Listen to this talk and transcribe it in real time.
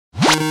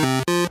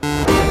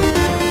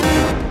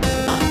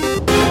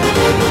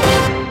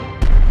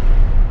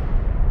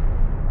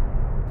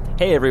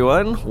Hey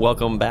everyone,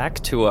 welcome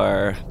back to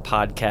our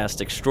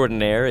podcast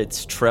extraordinaire.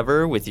 It's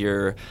Trevor with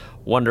your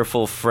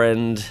wonderful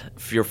friend,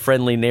 your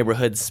friendly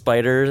neighborhood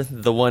spider,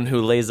 the one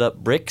who lays up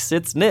bricks.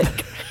 It's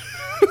Nick.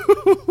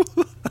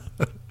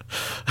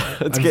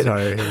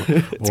 Sorry.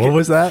 What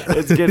was that?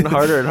 It's getting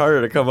harder and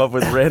harder to come up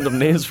with random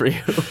names for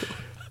you.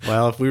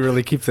 Well, if we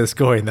really keep this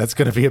going, that's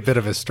going to be a bit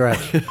of a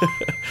stretch.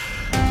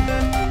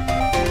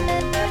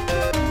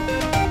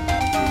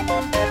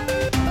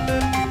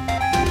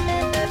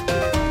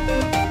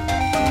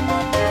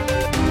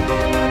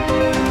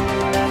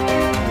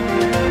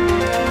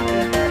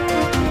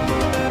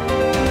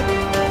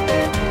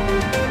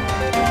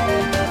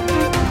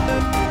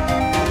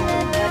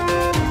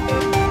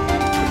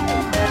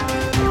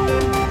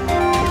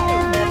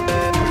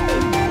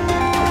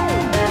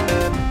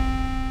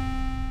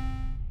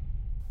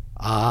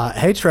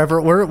 Hey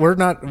Trevor, we're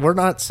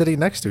not sitting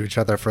next to each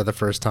other for the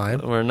first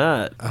time. We're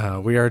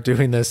not. We are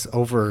doing this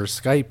over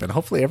Skype, and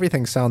hopefully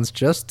everything sounds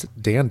just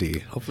dandy.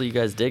 Hopefully you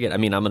guys dig it. I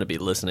mean, I'm going to be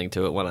listening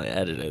to it when I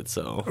edit it,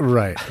 so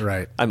Right.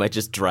 I might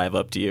just drive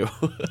up to you.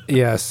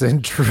 Yes,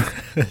 in true.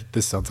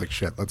 This sounds like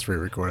shit. Let's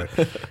re-record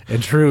it.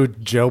 In true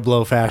Joe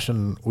Blow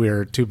fashion,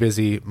 we're too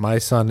busy. My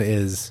son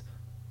is.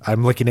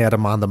 I'm looking at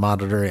him on the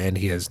monitor, and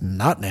he is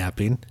not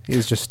napping.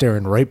 He's just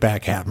staring right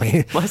back at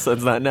me. My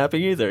son's not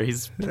napping either.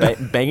 He's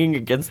banging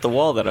against the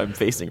wall that I'm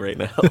facing right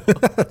now.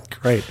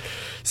 Great.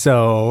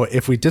 So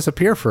if we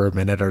disappear for a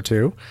minute or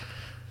two,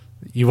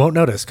 you won't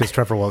notice because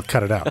Trevor will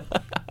cut it out.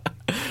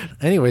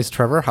 Anyways,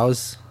 Trevor,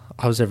 how's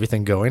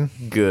everything going?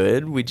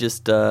 Good. We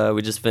just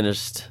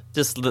finished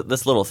this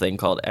little thing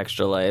called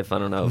Extra Life. I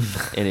don't know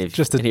if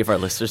any of our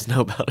listeners know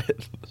about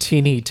it.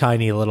 Teeny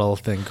tiny little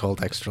thing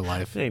called Extra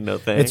Life. Ain't no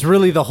thing. It's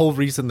really the whole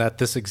reason that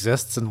this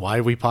exists and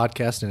why we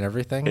podcast and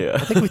everything. Yeah. I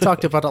think we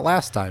talked about it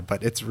last time,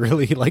 but it's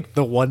really like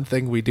the one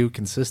thing we do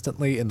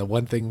consistently and the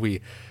one thing we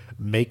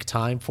make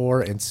time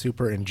for and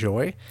super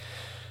enjoy.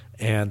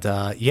 And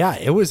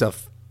it was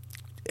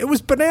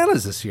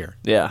bananas this year.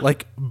 Yeah.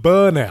 Like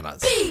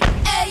bananas.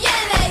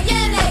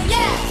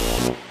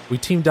 We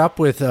teamed up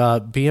with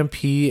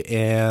BMP,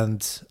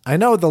 and I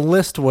know the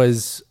list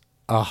was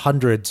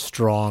 100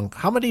 strong.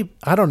 How many?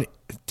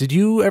 Did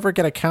you ever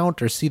get a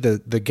count or see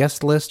the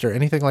guest list or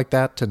anything like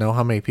that to know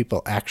how many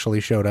people actually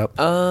showed up?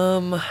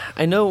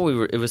 I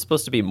know it was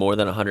supposed to be more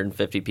than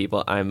 150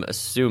 people. I'm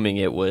assuming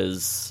it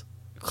was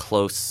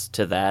close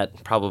to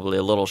that, probably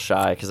a little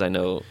shy, because I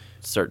know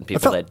certain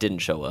people that didn't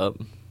show up.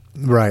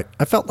 Right.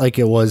 I felt like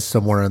it was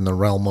somewhere in the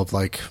realm of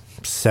like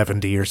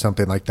 70 or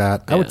something like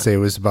that. Yeah. I would say it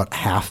was about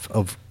half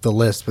of the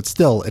list, but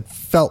still, it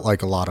felt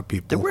like a lot of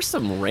people. There were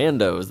some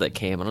randos that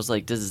came, and I was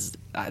like, this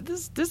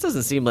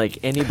doesn't seem like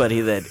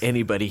anybody that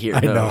anybody here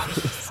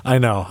knows. I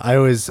know. I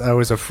was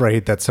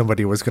afraid that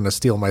somebody was going to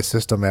steal my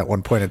system at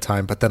one point in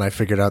time, but then I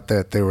figured out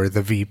that they were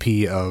the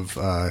VP of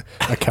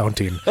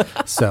accounting,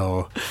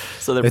 so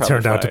it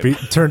turned out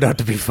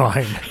to be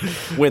fine.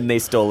 When they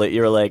stole it,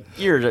 you were like,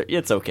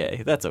 it's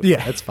okay. That's okay.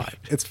 Yeah, it's fine.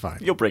 It's fine.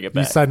 You'll bring it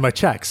back. You signed my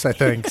checks, I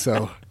think.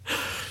 So.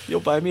 You'll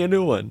buy me a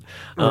new one.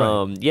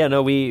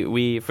 Right.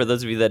 We for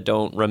those of you that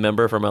don't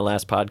remember from our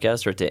last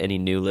podcast, or to any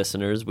new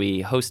listeners,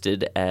 we were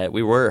hosted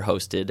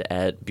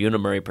at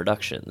Bunim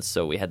Productions.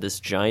 So we had this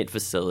giant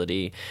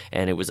facility,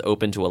 and it was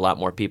open to a lot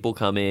more people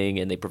coming,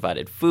 and they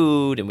provided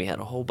food, and we had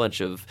a whole bunch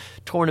of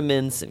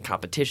tournaments and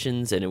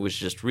competitions, and it was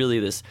just really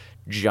this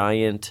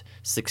giant,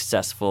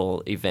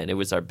 successful event. It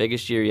was our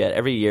biggest year yet.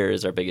 Every year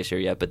is our biggest year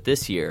yet, but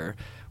this year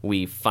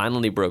we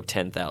finally broke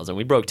 10,000.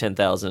 We broke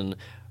 10,000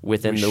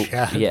 within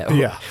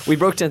we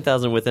broke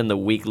 10,000 within the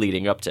week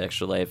leading up to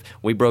Extra Life.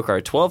 We broke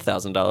our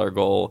 $12,000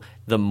 goal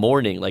the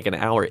morning, like an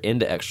hour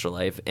into Extra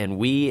Life, and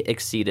we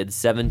exceeded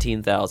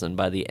 17,000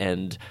 by the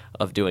end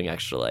of doing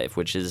Extra Life,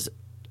 which is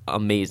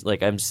amazing.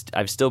 Like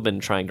I've still been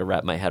trying to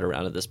wrap my head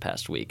around it this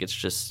past week. It's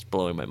just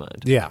blowing my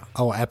mind. Yeah.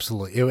 Oh,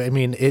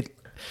 absolutely.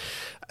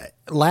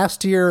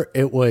 Last year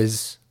it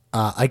was.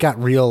 I got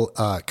real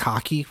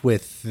cocky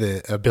with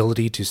the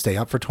ability to stay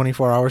up for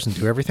 24 hours and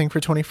do everything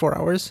for 24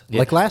 hours. Yeah.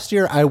 Like last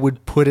year, I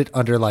would put it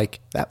under like,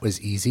 that was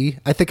easy.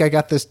 I think I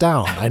got this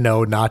down. I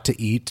know not to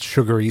eat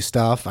sugary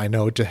stuff. I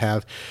know to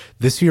have.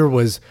 This year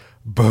was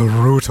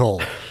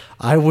brutal.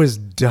 I was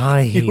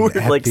dying. You were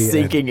like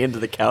sinking into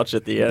the couch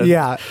at the end.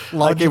 Yeah.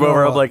 I came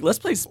over. I'm like, let's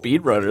play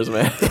Speedrunners,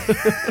 man.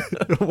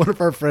 One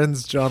of our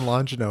friends, John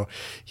Longino,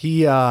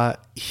 he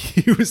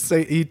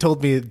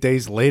told me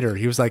days later,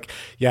 he was like,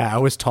 yeah, I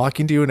was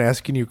talking to you and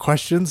asking you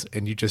questions,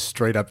 and you just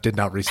straight up did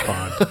not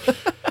respond.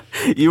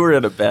 You were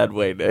in a bad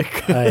way,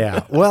 Nick.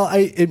 Yeah. Well,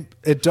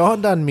 it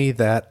dawned on me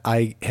that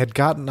I had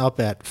gotten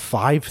up at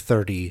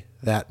 5:30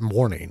 that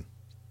morning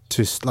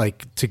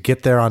to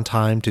get there on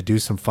time to do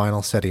some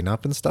final setting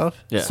up and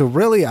stuff. Yeah. So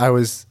really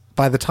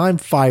by the time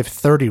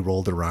 5:30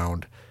 rolled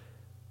around,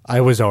 I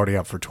was already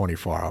up for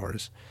 24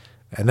 hours.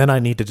 And then I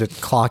needed to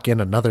clock in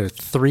another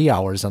 3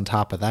 hours on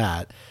top of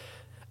that.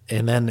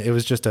 and then it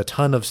was just a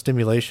ton of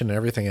stimulation and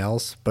everything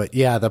else. But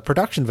yeah, the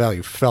production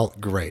value felt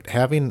great.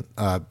 Having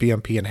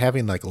BMP and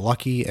having like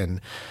Lucky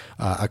and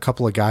a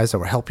couple of guys that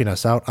were helping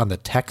us out on the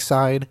tech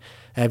side,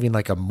 having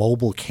like a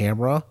mobile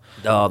camera.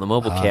 Oh, the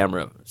mobile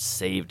camera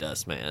saved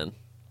us, man.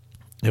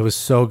 It was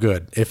so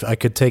good. If I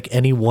could take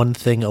any one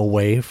thing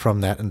away from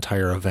that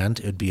entire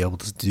event, it'd be able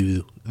to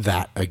do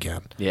that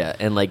again. Yeah,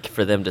 and like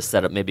for them to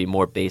set up maybe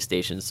more base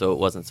stations so it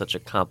wasn't such a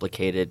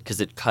complicated,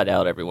 because it cut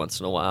out every once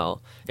in a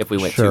while if we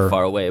went too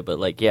far away. But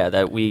like, yeah,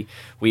 that we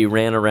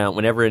ran around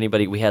whenever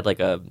anybody, we had like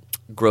a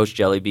gross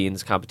jelly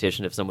beans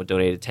competition. If someone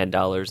donated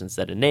 $10 and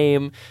said a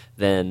name,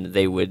 then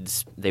they would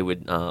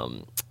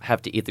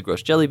have to eat the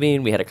gross jelly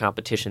bean. We had a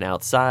competition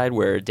outside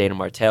where Dana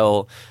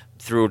Martell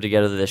threw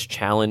together this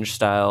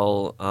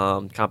challenge-style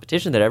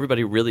competition that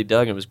everybody really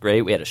dug, and it was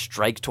great. We had a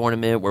strike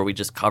tournament where we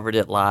just covered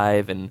it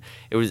live, and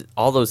it was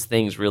all those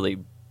things really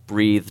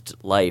breathed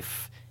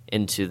life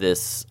into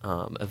this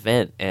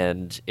event,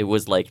 and it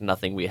was like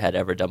nothing we had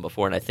ever done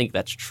before, and I think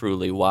that's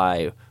truly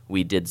why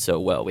we did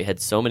so well. We had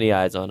so many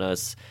eyes on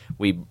us.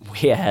 We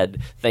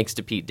had, thanks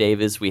to Pete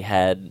Davis, we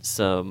had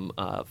some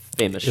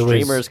famous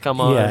streamers come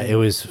on. Yeah, it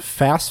was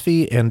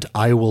Fastfee and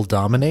I Will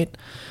Dominate.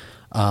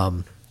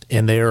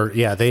 And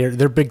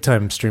they're big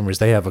time streamers.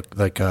 They have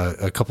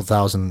a couple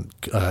thousand.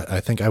 I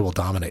think I Will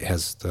Dominate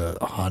has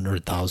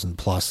 100,000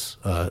 plus.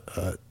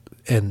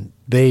 And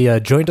they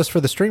joined us for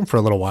the stream for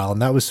a little while,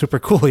 and that was super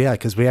cool. Yeah,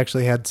 because we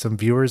actually had some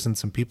viewers and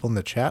some people in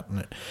the chat,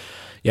 and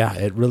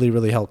it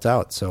really helped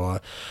out.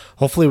 So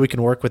hopefully we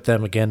can work with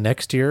them again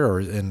next year or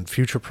in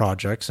future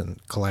projects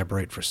and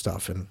collaborate for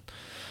stuff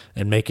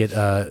and make it,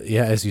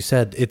 as you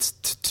said, it's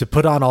to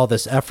put on all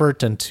this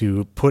effort and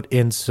to put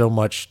in so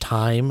much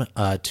time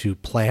to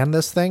plan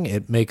this thing.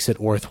 It makes it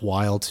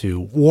worthwhile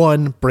to,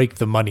 one, break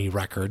the money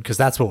record, because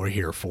that's what we're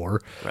here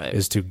for, right,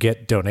 is to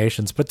get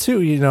donations. But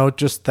two,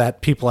 just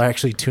that people are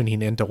actually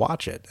tuning in to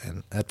watch it,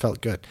 and that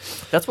felt good.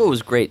 That's what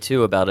was great,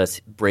 too, about us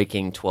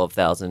breaking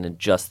 12,000 in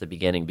just the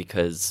beginning,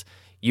 because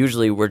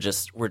usually we're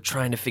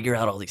trying to figure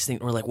out all these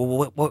things. We're like,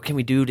 well, what can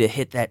we do to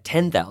hit that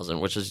 10,000,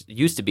 which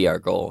used to be our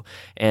goal.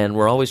 And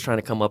we're always trying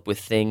to come up with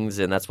things,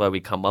 and that's why we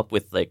come up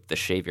with like the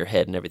shave your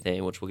head and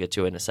everything, which we'll get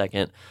to in a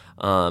second,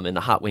 and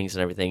the hot wings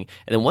and everything.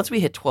 And then once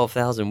we hit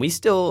 12,000, we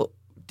still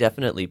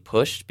definitely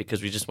pushed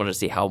because we just wanted to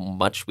see how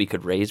much we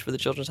could raise for the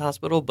Children's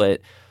Hospital.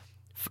 But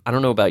I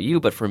don't know about you,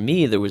 but for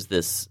me, there was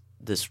this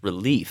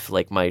relief.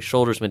 Like my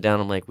shoulders went down.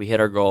 I'm like, we hit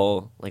our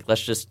goal. Like,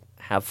 let's just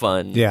have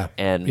fun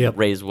and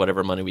raise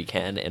whatever money we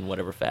can in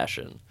whatever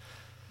fashion.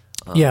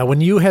 When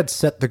you had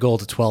set the goal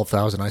to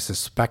 12,000, I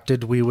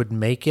suspected we would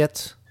make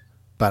it,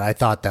 but I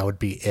thought that would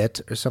be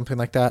it or something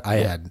like that. I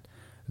had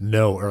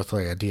no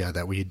earthly idea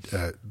that we'd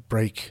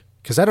break,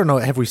 because I don't know,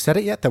 have we said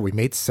it yet that we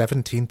made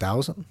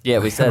 17,000? Yeah,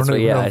 we said so.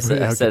 Yeah, I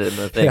said it in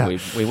the thing. Yeah.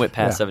 We went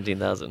past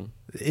 17,000.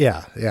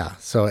 Yeah.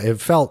 So it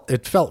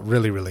felt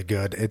really, really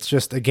good. It's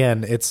just,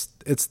 again,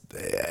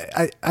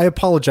 I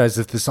apologize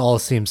if this all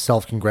seems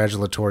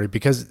self-congratulatory,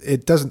 because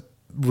it doesn't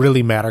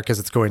really matter, because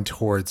it's going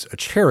towards a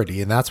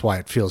charity, and that's why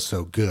it feels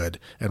so good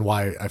and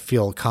why I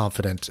feel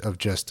confident of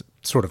just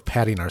sort of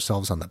patting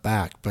ourselves on the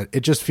back. But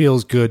it just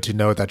feels good to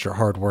know that your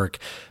hard work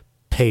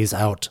pays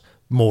out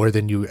more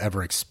than you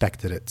ever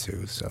expected it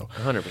to. So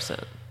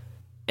 100%.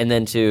 And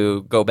then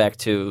to go back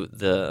to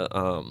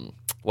the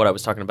what I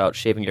was talking about,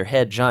 shaving your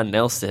head, John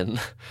Nelson,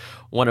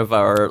 one of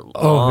our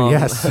long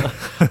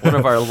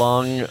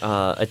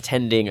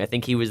attending. I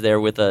think he was there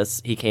with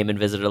us. He came and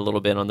visited a little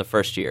bit on the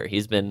first year.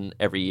 He's been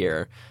every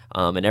year,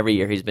 and every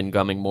year he's been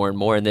coming more and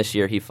more. And this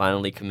year he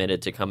finally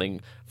committed to coming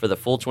for the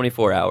full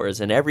 24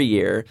 hours. And every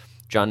year,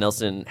 John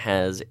Nelson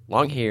has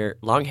long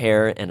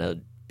hair, and a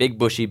big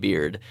bushy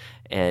beard,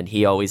 and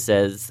he always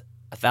says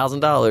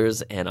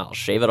 $1,000 and I'll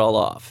shave it all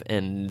off.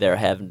 And there's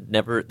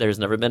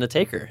never been a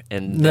taker,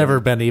 and never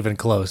been even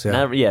close.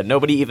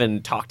 Nobody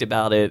even talked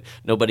about it.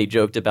 Nobody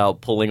joked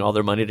about pulling all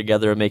their money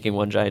together and making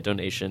one giant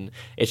donation.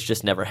 It's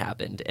just never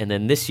happened. And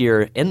then this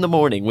year in the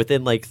morning,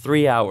 within like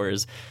 3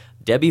 hours,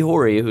 Debbie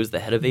Horry, who's the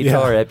head of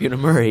HR at Bunim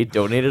Murray,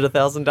 donated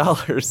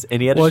 $1,000,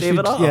 and he had to shave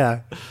it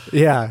off.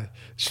 Yeah.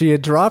 She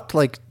had dropped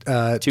like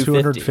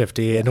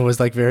 250, and it was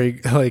like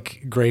very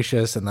like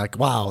gracious and like,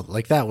 wow,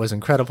 like that was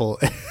incredible.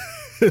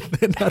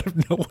 Then out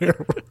of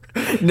nowhere,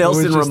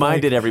 Nelson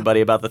reminded everybody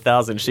about the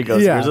 1,000. She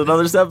goes, "Here's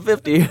another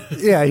 750."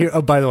 Yeah.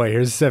 By the way,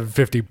 here's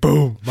 750.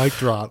 Boom, mic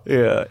drop.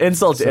 Yeah.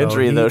 Insult to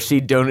injury, though, she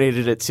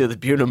donated it to the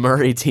Bunim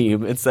Murray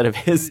team instead of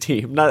his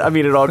team.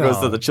 It all goes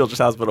to the Children's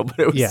Hospital, but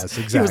it was. Yes,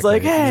 exactly. He was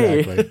like, "Hey."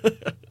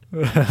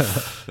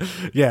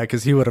 Exactly. Yeah,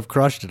 because he would have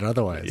crushed it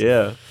otherwise.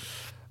 Yeah.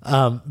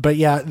 But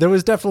yeah, there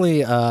was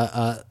definitely.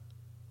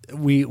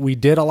 We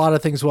did a lot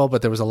of things well,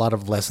 but there was a lot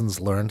of lessons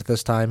learned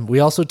this time. We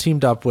also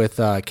teamed up with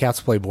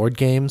Cats Play Board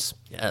Games.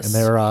 Yes.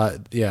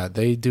 And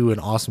they do an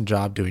awesome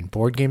job doing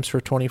board games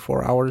for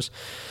 24 hours.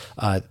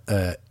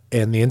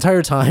 And the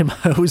entire time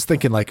I was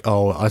thinking like,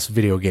 oh, us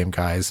video game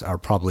guys are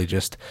probably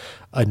just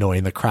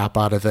annoying the crap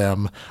out of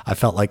them. I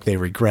felt like they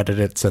regretted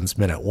it since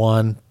minute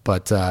one,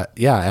 But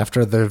yeah,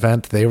 after the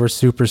event, they were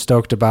super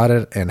stoked about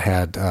it and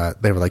had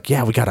they were like,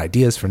 "Yeah, we got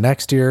ideas for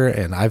next year."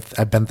 And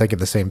I've been thinking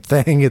the same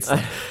thing. It's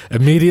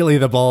immediately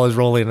the ball is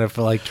rolling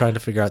for like trying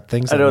to figure out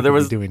things that we're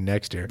going to be doing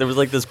next year. There was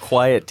like this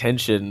quiet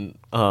tension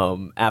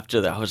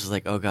after that. I was just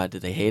like, "Oh God,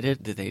 did they hate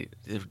it? Do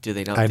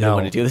they not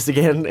want to do this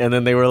again?" And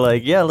then they were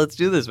like, "Yeah, let's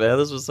do this, man.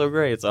 This was so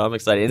great." So I'm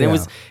excited.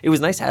 And it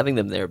was nice having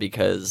them there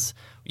because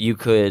you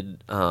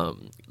could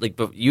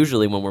but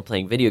usually when we're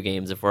playing video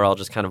games, if we're all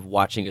just kind of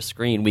watching a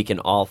screen, we can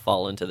all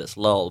fall into this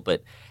lull.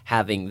 But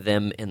having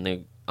them in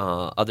the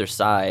other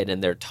side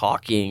and they're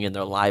talking and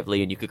they're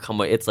lively and you could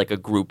it's like a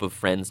group of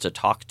friends to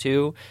talk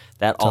to.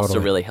 That also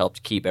really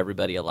helped keep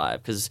everybody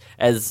alive because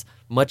as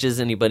much as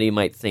anybody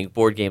might think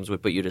board games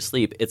would put you to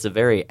sleep, it's a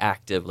very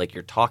active, like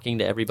you're talking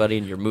to everybody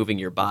and you're moving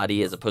your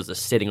body as opposed to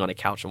sitting on a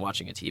couch and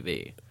watching a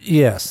TV.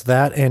 Yes,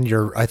 that and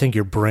I think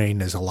your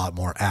brain is a lot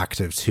more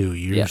active too.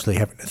 You're usually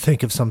having to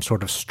think of some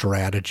sort of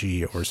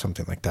strategy or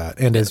something like that.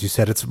 And as you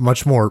said, it's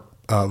much more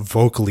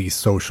vocally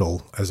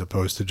social as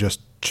opposed to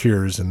just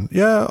cheers and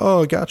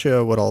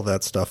gotcha, what all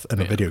that stuff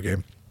in a video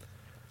game.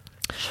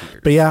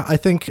 Cheers. But yeah, I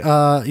think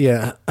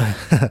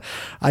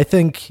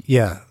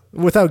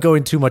without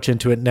going too much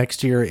into it,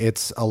 next year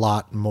it's a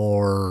lot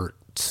more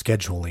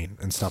scheduling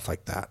and stuff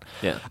like that.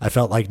 Yeah. I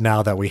felt like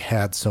now that we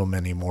had so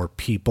many more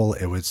people,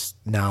 it was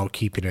now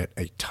keeping it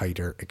a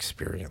tighter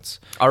experience.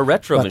 Our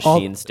retro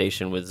machine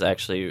station was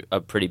actually a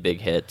pretty big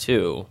hit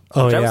too.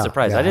 I was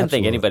surprised. I didn't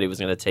think anybody was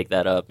going to take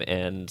that up,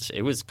 and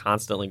it was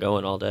constantly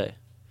going all day.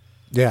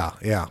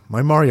 Yeah.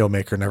 My Mario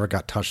Maker never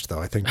got touched, though.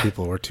 I think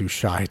people were too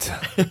shy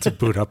to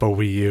boot up a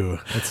Wii U.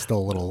 It's still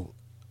a little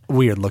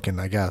weird looking,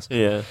 I guess.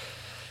 Yeah.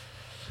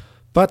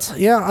 But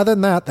yeah, other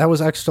than that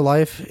was Extra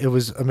Life. It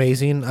was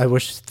amazing. I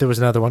wish there was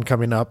another one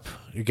coming up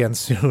again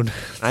soon.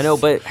 I know,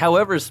 but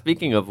however,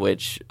 speaking of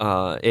which,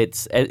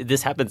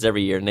 this happens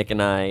every year. Nick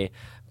and I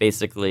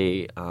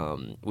basically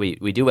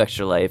we do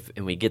Extra Life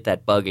and we get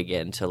that bug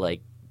again to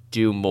like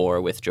do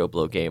more with Joe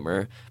Blow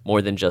Gamer,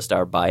 more than just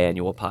our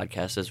biannual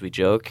podcast as we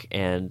joke.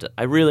 And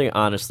I really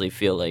honestly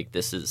feel like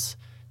this is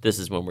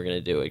when we're going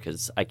to do it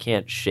because I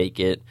can't shake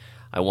it.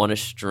 I want to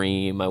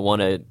stream. I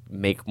want to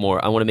make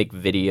more. I want to make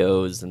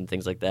videos and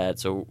things like that.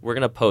 So we're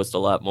going to post a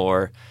lot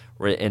more.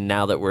 And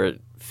now that we're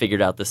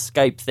figured out the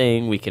Skype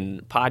thing, we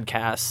can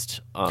podcast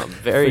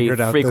very figured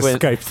out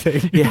frequent. The Skype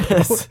thing.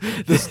 Yes.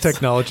 This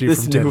technology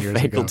this from 10 years ago.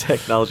 This newfangled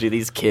technology,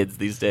 these kids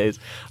these days.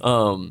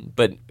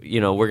 But,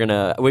 we're going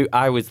to –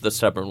 I was the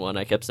stubborn one.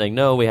 I kept saying,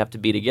 no, we have to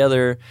be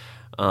together.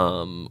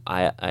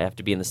 I have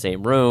to be in the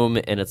same room,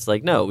 and it's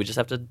like, no, we just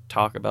have to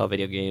talk about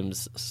video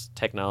games.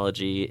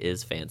 Technology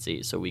is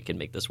fancy, so we can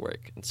make this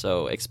work. And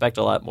so expect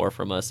a lot more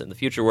from us in the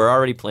future. We're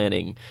already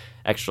planning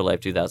Extra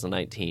Life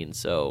 2019,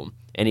 so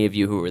any of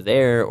you who are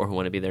there or who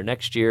want to be there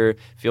next year,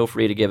 feel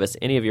free to give us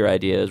any of your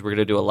ideas. We're going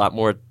to do a lot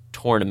more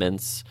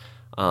tournaments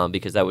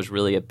because that was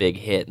really a big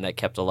hit, and that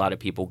kept a lot of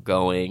people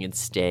going and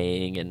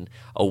staying and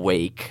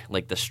awake.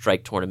 Like the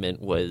Strike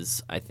tournament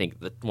was, I think,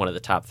 one of the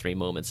top 3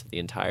 moments of the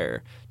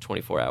entire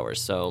 24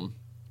 hours. So,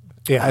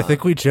 yeah, I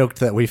think we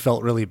joked that we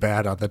felt really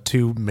bad on the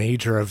 2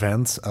 major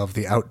events of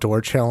the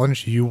outdoor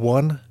challenge. You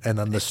won, and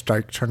then the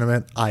Strike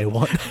tournament, I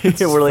won.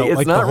 We're like,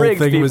 it's not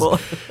rigged, people.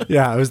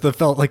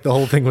 Felt like the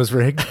whole thing was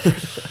rigged.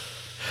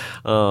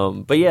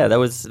 But yeah, that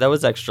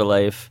was Extra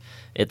Life.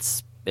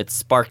 It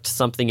sparked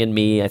something in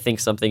me. I think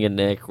something in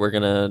Nick. We're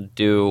going to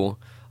do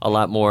a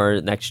lot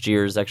more. Next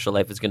year's Extra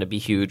Life is going to be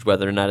huge.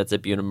 Whether or not it's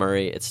at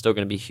Bunim/Murray, it's still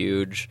going to be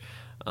huge.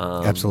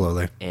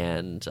 Absolutely.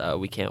 And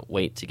we can't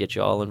wait to get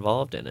you all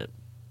involved in it.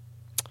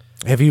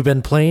 Have you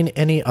been playing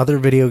any other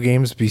video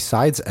games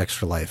besides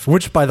Extra Life?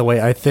 Which, by the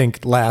way, I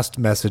think last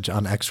message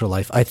on Extra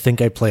Life, I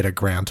think I played a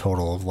grand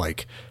total of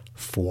like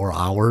 4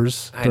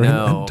 hours. I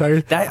know.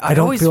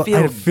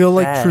 I feel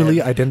like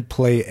truly I didn't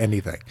play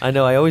anything. I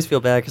know. I always feel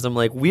bad because I'm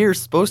like, we're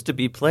supposed to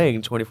be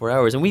playing 24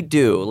 hours, and we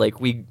do.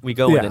 Like we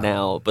go in and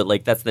out, but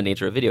like that's the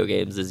nature of video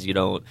games is you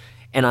don't.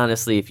 And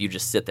honestly, if you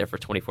just sit there for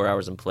 24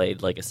 hours and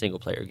played like a single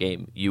player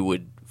game, you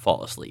would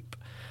fall asleep.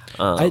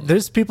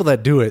 There's people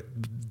that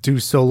do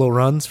solo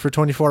runs for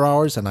 24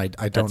 hours, and I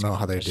don't know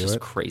how they do it. It's just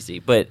crazy.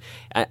 But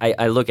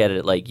I look at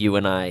it like you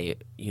and I,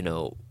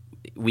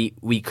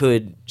 we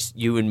could,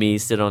 you and me,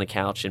 sit on a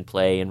couch and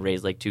play and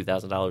raise like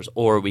 $2,000,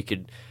 or we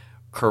could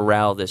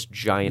corral this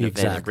giant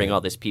event and bring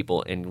all these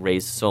people and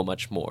raise so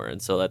much more.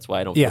 And so that's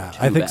why I don't feel too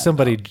bad.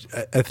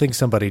 I think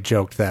somebody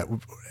joked that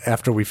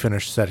after we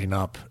finished setting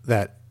up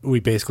that we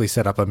basically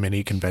set up a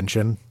mini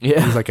convention.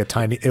 Yeah.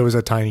 It was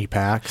a tiny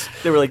PAX.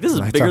 They were like, this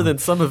is bigger than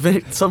some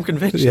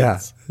conventions.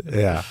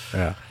 Yeah.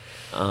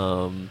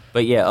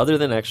 But yeah, other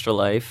than Extra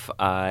Life,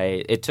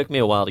 it took me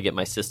a while to get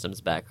my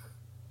systems back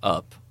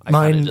up.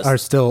 Mine are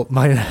still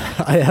mine.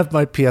 I have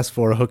my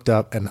PS4 hooked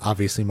up and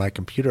obviously my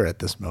computer at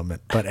this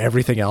moment, but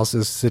everything else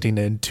is sitting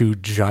in two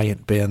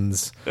giant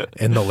bins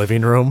in the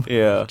living room.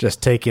 Yeah.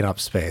 Just taking up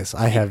space.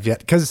 I have yet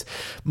because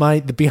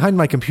behind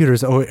my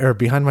computers or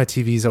behind my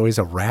TV is always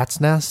a rat's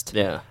nest.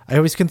 Yeah. I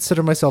always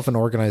consider myself an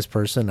organized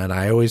person, and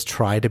I always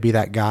try to be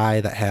that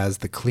guy that has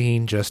the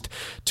clean, just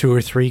 2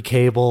 or 3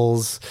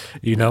 cables.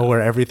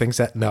 Where everything's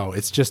at. No,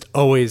 it's just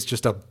always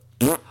just a.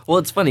 Well,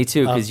 it's funny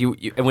too because you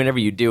whenever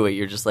you do it,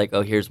 you're just like,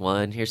 oh, here's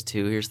 1, here's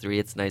 2, here's 3.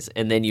 It's nice,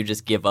 and then you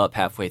just give up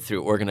halfway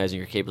through organizing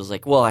your cables.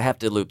 Like, well, I have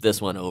to loop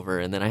this one over,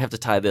 and then I have to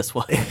tie this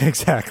one.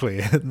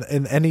 Exactly.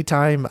 And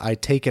anytime I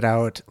take it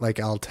out, like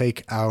I'll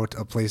take out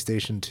a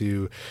PlayStation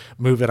to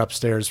move it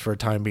upstairs for a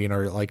time being,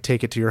 or like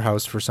take it to your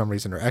house for some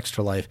reason, or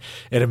Extra Life,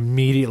 it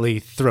immediately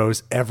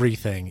throws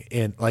everything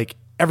in. Like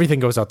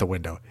everything goes out the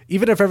window.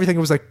 Even if everything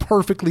was like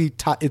perfectly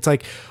tied, it's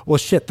like, well,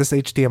 shit, this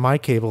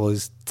HDMI cable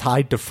is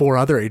tied to 4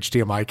 other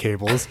HDMI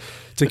cables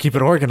to keep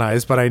it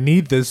organized, but I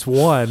need this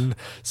one,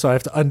 so I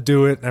have to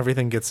undo it and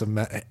everything gets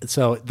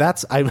so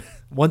I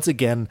once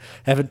again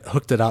haven't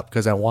hooked it up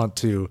because I want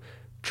to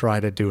try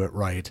to do it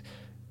right,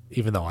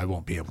 even though I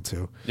won't be able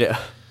to.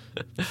 Yeah.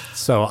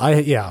 So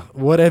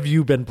what have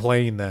you been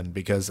playing then?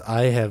 Because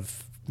I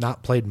have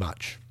not played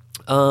much.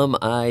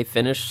 I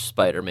finished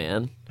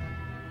Spider-Man.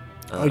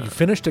 Oh, you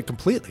finished it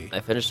completely?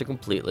 I finished it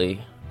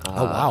completely.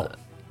 Oh, wow.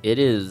 It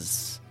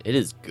is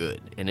good,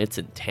 and it's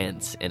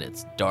intense, and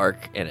it's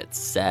dark, and it's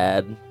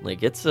sad.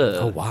 Like, it's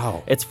a... Oh,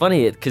 wow. It's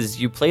funny, because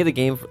you play the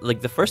game,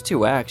 like, the first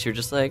 2 acts, you're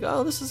just like,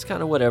 oh, this is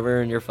kind of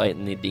whatever, and you're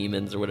fighting the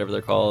demons or whatever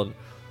they're called.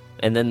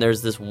 And then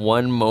there's this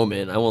one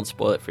moment, I won't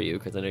spoil it for you,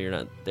 because I know you're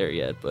not there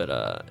yet,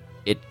 but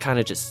it kind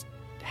of just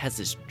has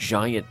this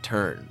giant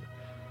turn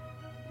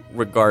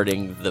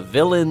regarding the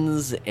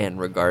villains and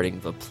regarding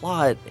the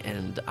plot,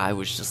 and I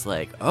was just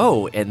like,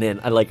 oh, and then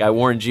I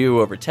warned you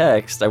over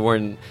text, I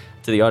warned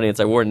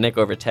Nick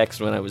over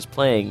text when I was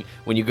playing,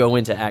 when you go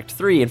into Act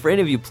 3, and for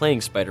any of you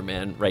playing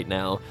Spider-Man right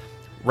now,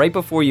 right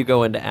before you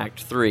go into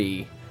Act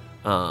 3,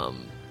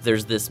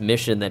 there's this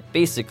mission that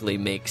basically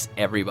makes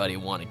everybody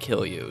want to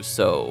kill you.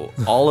 So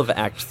all of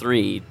Act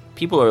 3,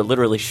 people are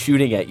literally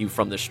shooting at you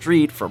from the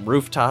street, from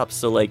rooftops,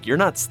 so like you're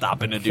not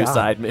stopping to do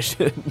side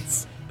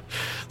missions.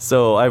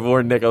 So I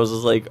warned Nick, I was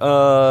just like,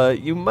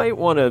 you might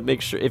want to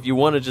make sure, if you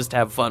want to just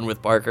have fun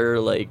with Parker,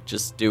 like,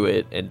 just do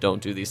it and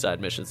don't do these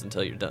side missions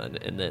until you're done,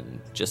 and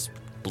then just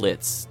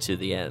blitz to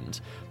the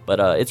end. But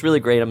it's really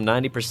great. I'm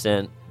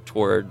 90%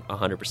 toward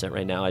 100%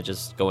 right now. I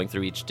just going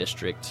through each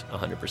district,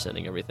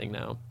 100%ing everything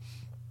now.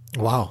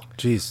 Wow.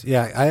 Jeez.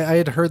 Yeah, I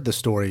had heard the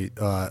story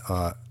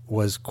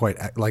was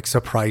quite, like,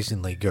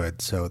 surprisingly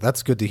good. So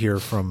that's good to hear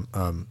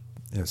from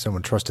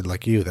someone trusted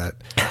like you, that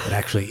it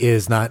actually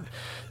is not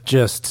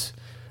just...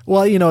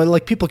 Well,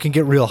 like people can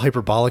get real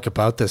hyperbolic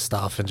about this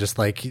stuff and just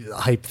like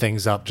hype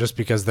things up just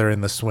because they're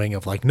in the swing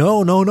of like,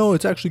 no,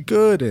 it's actually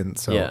good. And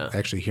so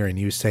actually hearing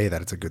you say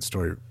that it's a good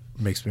story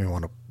makes me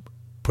want to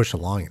push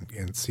along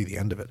and see the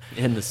end of it.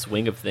 In the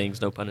swing of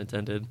things, no pun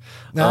intended.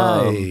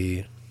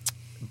 Aye.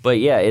 But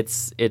yeah,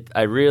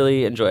 I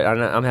really enjoy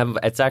it.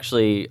 It's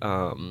actually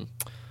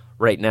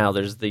right now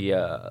there's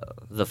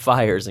the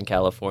fires in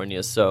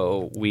California,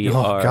 so we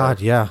are. Oh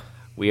God, yeah.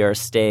 We are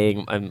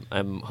staying.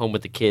 I'm home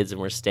with the kids,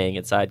 and we're staying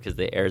inside because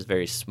the air is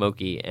very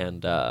smoky,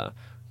 and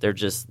they're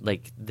just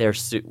like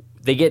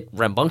they get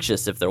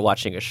rambunctious if they're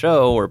watching a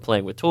show or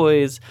playing with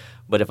toys.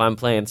 But if I'm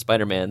playing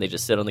Spider-Man, they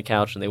just sit on the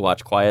couch and they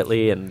watch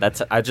quietly, and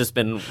I've just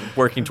been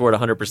working toward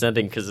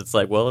 100%ing because it's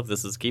like, well, if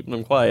this is keeping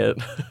them quiet.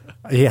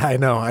 Yeah, I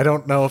know. I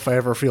don't know if I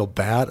ever feel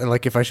bad, and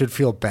like if I should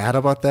feel bad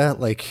about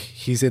that. Like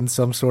he's in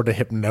some sort of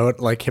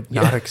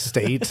hypnotic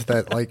state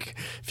that like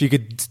if you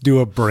could do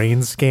a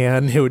brain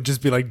scan, it would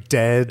just be like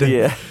dead.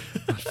 Yeah,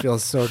 I feel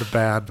sort of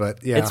bad,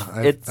 but yeah,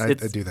 I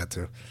do that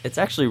too. It's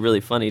actually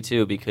really funny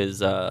too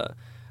because.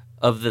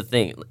 Of the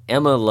thing,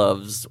 Emma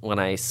loves when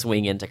I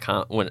swing into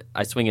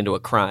a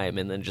crime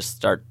and then just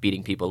start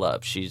beating people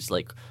up. She's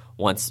like,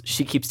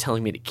 she keeps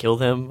telling me to kill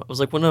them. I was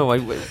like, well, no,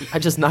 I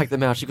just knocked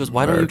them out. She goes,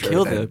 why don't you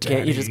kill them?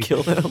 Can't you just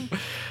kill them?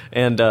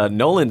 And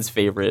Nolan's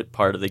favorite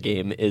part of the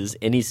game is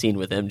any scene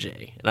with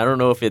MJ. And I don't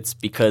know if it's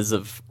because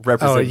of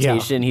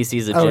representation, he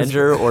sees a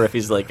ginger, or if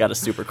he's like got a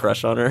super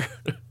crush on her.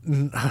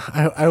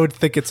 I would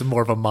think it's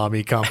more of a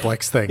mommy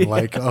complex thing. Yeah.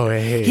 Like, oh,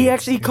 hey.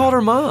 He called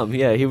her mom.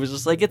 Yeah, he was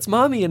just like, it's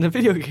mommy in the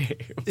video game.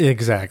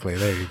 Exactly.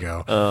 There you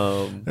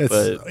go.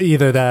 It's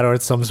either that or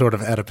it's some sort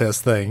of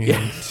Oedipus thing.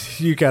 Yeah.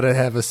 You got to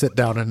have a sit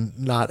down and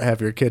not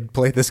have your kid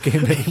play this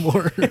game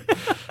anymore.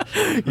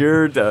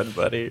 You're done,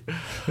 buddy.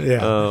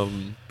 Yeah.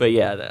 But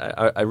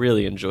yeah, I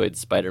really enjoyed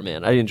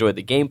Spider-Man. I enjoyed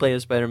the gameplay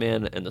of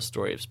Spider-Man and the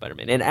story of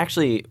Spider-Man. And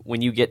actually,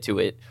 when you get to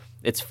it,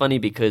 it's funny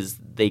because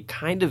they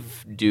kind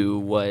of do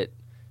what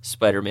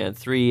Spider-Man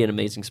 3 and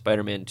Amazing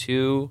Spider-Man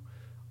 2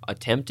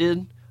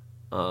 attempted,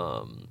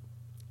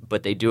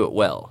 but they do it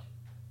well,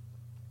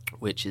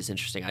 which is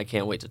interesting. I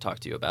can't wait to talk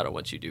to you about it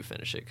once you do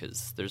finish it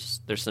because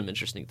there's some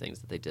interesting things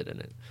that they did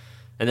in it.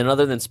 And then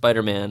other than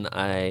Spider-Man,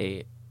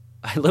 I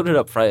loaded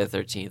up Friday the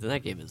 13th, and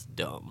that game is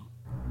dumb.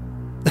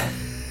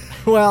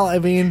 Well, I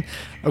mean,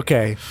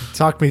 okay,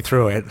 talk me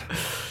through it.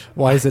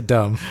 Why is it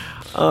dumb?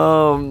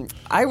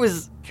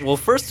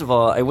 First of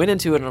all, I went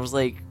into it and I was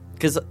like,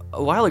 because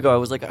a while ago I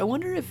was like, I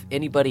wonder if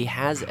anybody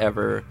has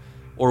ever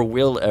or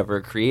will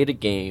ever create a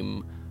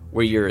game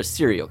where you're a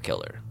serial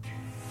killer.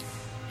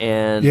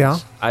 And yeah.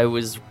 I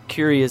was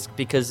curious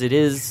because it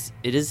is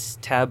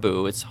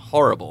taboo. It's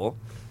horrible,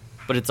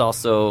 but it's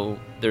also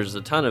there's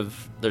a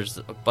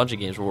bunch of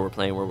games where we're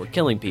playing where we're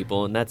killing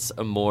people, and that's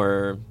a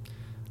more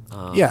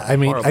I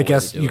mean, I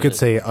guess you could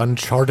say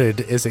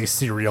Uncharted is a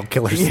serial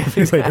killer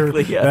simulator.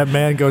 Exactly, yeah. That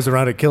man goes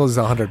around and kills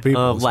 100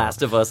 people.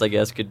 Last of Us, I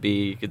guess, could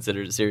be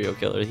considered a serial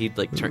killer. He'd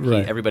like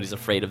everybody's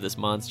afraid of this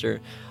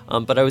monster.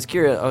 But I was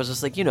curious. I was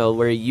just like,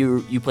 where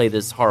you play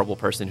this horrible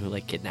person who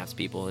like kidnaps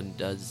people and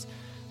does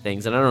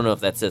things. And I don't know if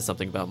that says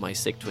something about my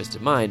sick,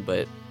 twisted mind,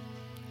 but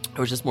I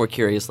was just more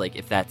curious, like,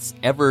 if that's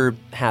ever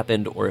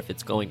happened or if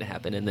it's going to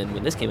happen. And then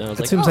when this came out, I was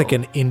like, it seems like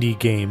an indie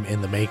game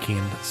in the making.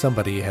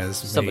 Somebody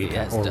has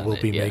will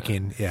be yeah.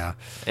 making, yeah.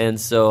 And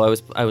so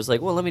I was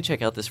like, well, let me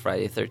check out this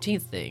Friday the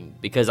 13th thing,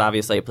 because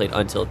obviously I played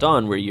Until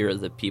Dawn, where you're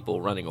the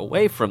people running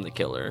away from the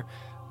killer,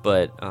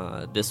 but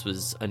this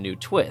was a new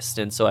twist.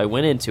 And so I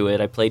went into it.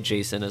 I played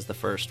Jason as the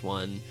first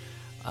one.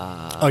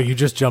 You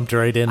just jumped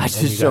right in? I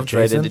just jumped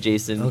right into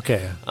Jason.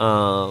 Okay.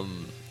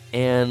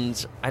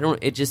 And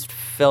it just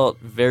felt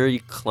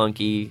very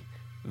clunky,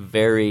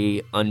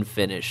 very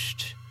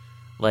unfinished.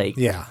 Like,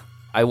 yeah.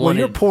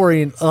 You're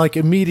pouring, like,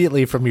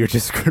 immediately from your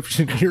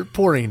description, you're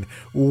pouring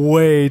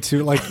way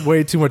too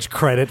much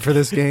credit for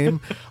this game.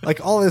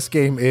 Like, all this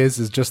game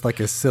is just like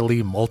a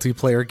silly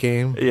multiplayer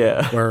game.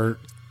 Yeah. Where,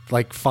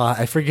 like,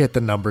 I forget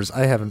the numbers.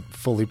 I haven't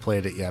fully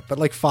played it yet. But,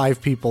 like,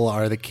 5 people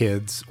are the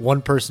kids.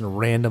 One person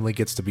randomly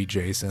gets to be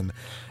Jason.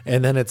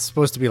 And then it's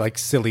supposed to be, like,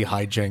 silly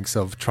hijinks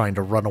of trying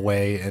to run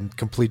away and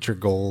complete your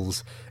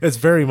goals. It's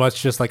very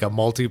much just like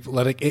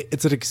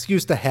it's an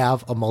excuse to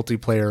have a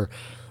multiplayer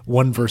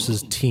one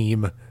versus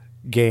team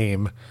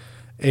game.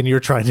 And you're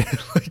trying to,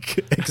 like,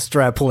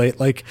 extrapolate,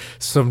 like,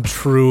 some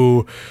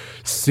true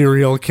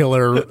serial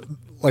killer,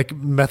 like,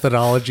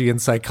 methodology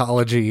and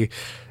psychology.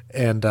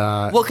 And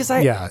because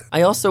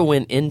I also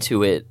went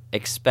into it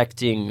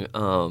expecting,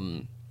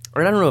 or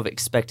I don't know if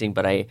expecting,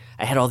 but I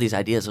had all these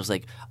ideas. I was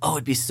like, oh,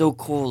 it'd be so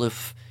cool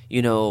if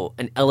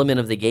an element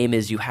of the game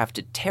is you have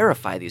to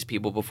terrify these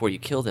people before you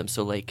kill them.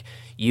 So like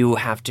you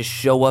have to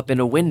show up in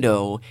a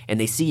window and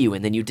they see you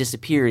and then you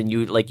disappear and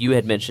you, like you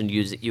had mentioned,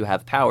 you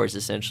have powers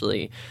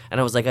essentially.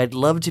 And I was like, I'd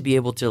love to be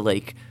able to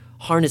like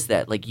harness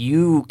that. Like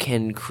you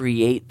can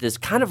create this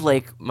kind of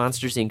like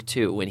Monsters Inc.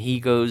 2 when he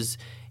goes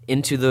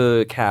into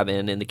the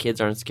cabin and the kids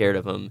aren't scared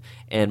of him,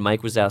 and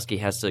Mike Wazowski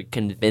has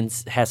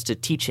to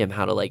teach him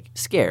how to like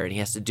scare, and he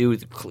has to do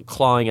the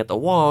clawing at the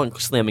wall and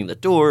slamming the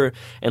door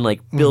and like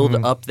build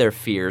up their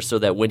fear so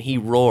that when he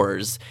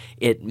roars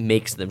it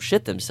makes them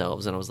shit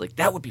themselves. And I was like,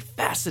 that would be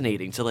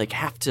fascinating to like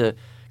have to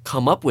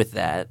come up with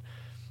that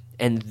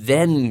and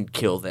then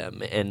kill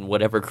them in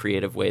whatever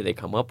creative way they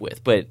come up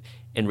with. But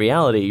in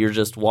reality, you're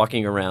just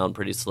walking around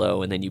pretty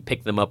slow and then you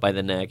pick them up by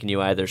the neck and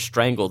you either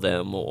strangle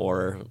them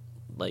or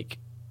like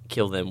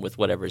kill them with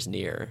whatever's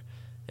near.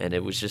 And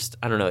it was just,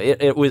 I don't know,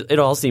 it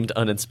all seemed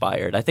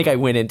uninspired. I think I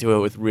went into it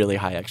with really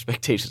high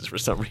expectations for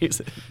some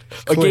reson.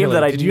 A game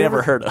that I'd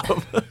never heard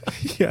of.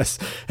 Yes.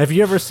 Have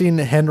you ever seen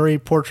Henry,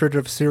 Portrait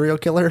of a Serial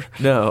Killer?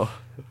 No.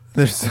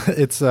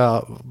 It's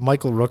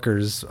Michael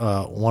Rooker's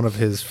one of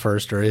his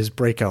first or his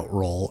breakout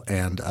role,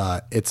 and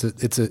it's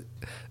a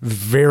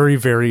very,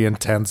 very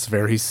intense,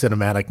 very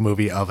cinematic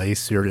movie of a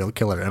serial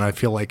killer, and I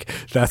feel like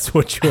that's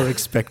what you're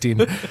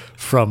expecting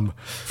from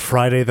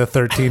Friday the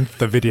 13th,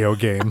 the video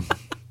game.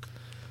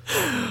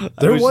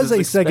 There was a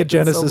Sega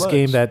Genesis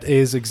game that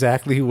is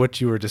exactly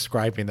what you were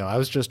describing, though. I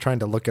was just trying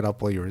to look it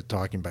up while you were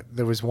talking, but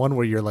there was one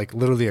where you're like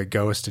literally a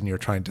ghost and you're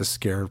trying to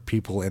scare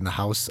people in the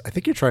house. I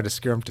think you're trying to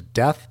scare them to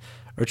death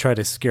or try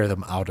to scare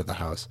them out of the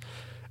house.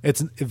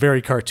 It's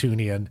very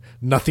cartoony and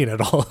nothing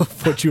at all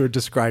of what you were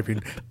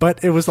describing,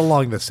 but it was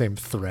along the same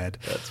thread.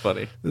 That's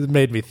funny. It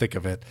made me think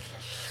of it.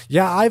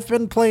 Yeah, I've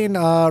been playing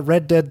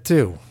Red Dead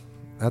 2.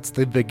 That's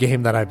the big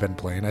game that I've been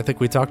playing. I think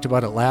we talked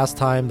about it last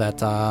time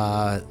that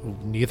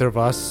neither of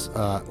us,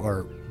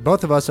 or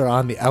both of us, are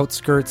on the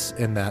outskirts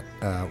in that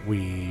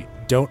we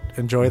don't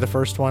enjoy the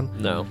first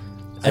one. No.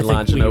 And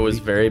Longino was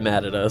very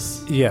mad at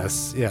us.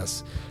 Yes.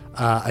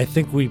 I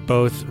think we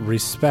both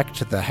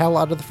respect the hell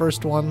out of the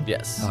first one.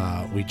 Yes.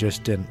 We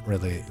just didn't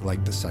really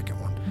like the second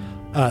one.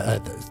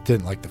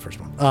 Didn't like the first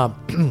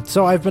one.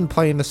 So I've been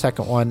playing the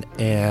second one,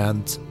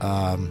 and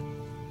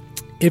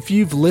if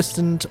you've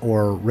listened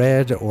or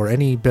read or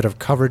any bit of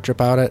coverage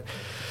about it,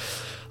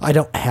 I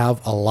don't have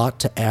a lot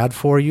to add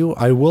for you.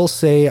 I will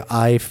say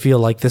I feel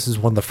like this is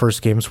one of the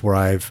first games where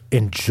I've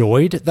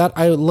enjoyed that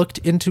I looked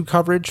into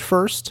coverage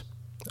first.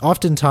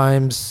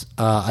 Oftentimes,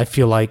 I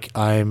feel like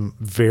I'm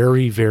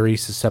very, very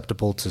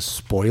susceptible to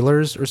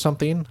spoilers or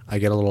something. I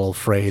get a little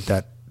afraid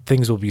that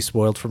things will be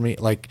spoiled for me.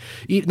 Like,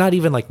 not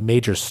even like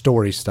major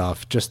story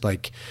stuff, just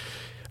like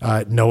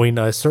knowing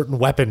a certain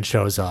weapon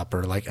shows up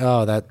or like,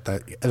 oh,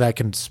 that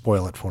can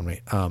spoil it for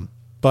me.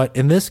 But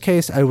in this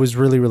case, I was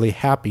really, really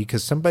happy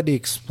because somebody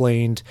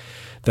explained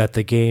that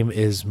the game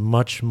is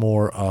much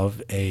more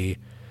of a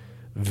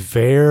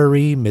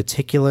very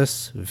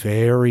meticulous,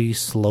 very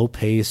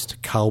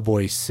slow-paced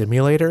cowboy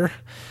simulator.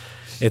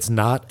 It's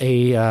not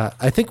a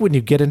I think when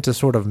you get into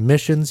sort of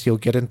missions, you'll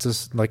get into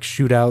like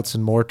shootouts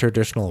and more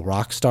traditional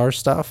Rockstar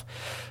stuff.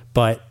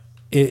 But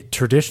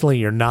traditionally,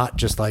 you're not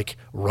just like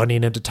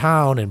running into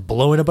town and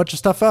blowing a bunch of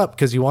stuff up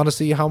because you want to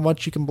see how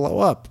much you can blow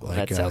up.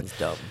 Like, that sounds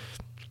dumb.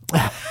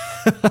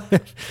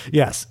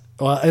 Yes.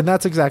 Well, and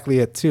that's exactly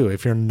it too.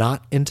 If you're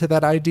not into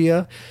that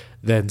idea,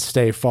 then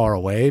stay far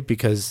away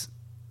because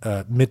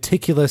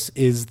meticulous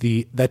is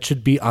that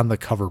should be on the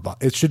cover.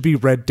 It should be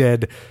Red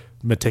Dead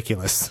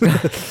meticulous.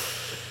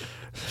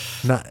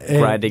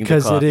 Grinding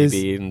the coffee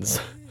beans.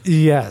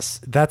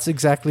 Yes, that's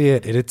exactly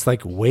it. It's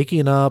like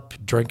waking up,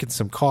 drinking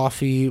some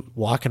coffee,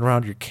 walking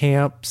around your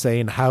camp,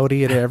 saying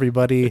howdy to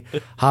everybody,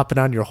 hopping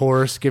on your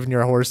horse, giving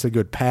your horse a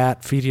good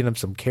pat, feeding him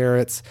some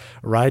carrots,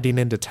 riding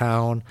into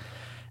town.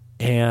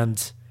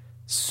 And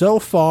so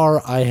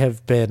far, I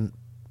have been,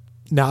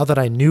 now that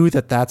I knew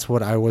that that's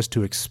what I was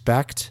to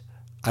expect,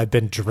 I've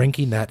been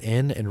drinking that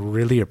in and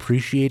really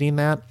appreciating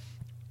that.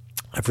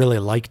 I've really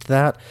liked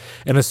that.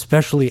 And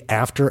especially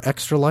after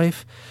Extra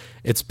Life,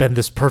 it's been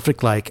this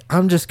perfect, like,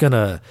 I'm just going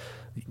to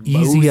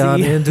mosey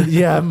on into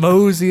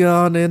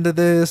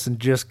this and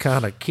just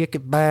kind of kick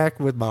it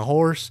back with my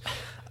horse.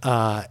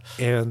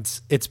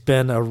 And it's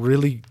been a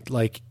really,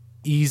 like,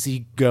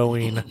 easy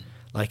going,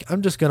 like,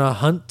 I'm just going to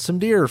hunt some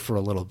deer for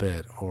a little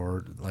bit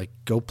or, like,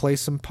 go play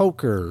some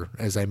poker,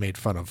 as I made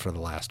fun of for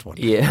the last one.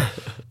 Yeah.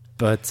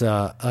 But,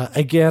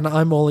 again,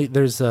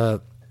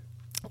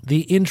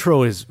 the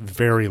intro is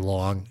very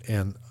long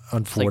and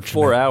unfortunate. It's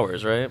like 4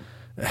 hours, right?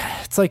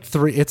 It's like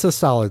it's a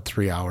solid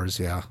 3 hours,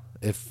 yeah.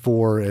 If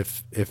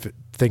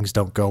things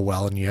don't go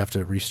well and you have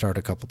to restart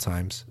a couple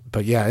times.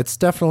 But yeah, it's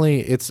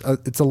definitely it's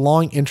a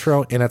long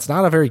intro and it's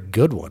not a very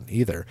good one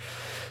either.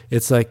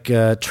 It's like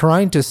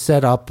trying to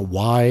set up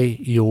why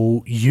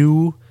you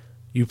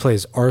play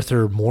as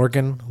Arthur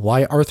Morgan,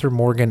 why Arthur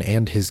Morgan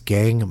and his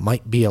gang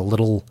might be a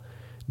little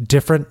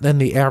different than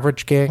the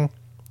average gang.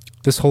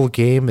 This whole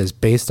game is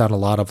based on a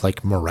lot of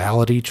like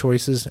morality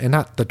choices and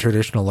not the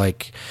traditional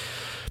like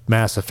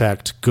Mass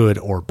Effect good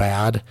or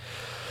bad.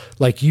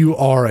 Like you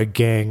are a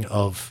gang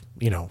of,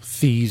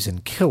 thieves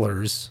and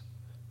killers,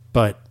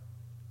 but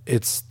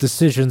it's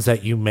decisions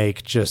that you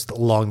make just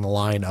along the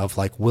line of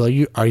like, are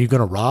you going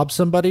to rob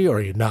somebody or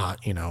are you not?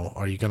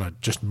 Are you going to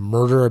just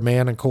murder a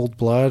man in cold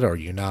blood or are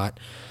you not?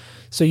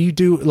 So you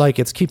do like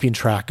it's keeping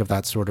track of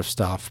that sort of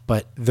stuff,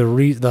 but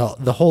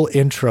the whole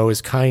intro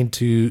is kind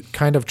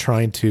of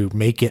trying to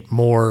make it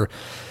more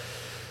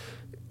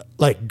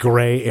like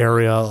gray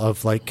area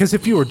of like, because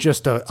if you were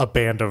just a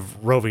band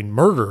of roving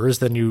murderers,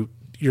 then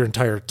your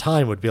entire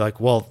time would be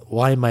like, well,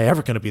 why am I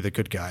ever going to be the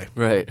good guy?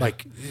 Right.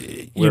 Like,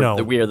 we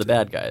are the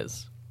bad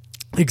guys.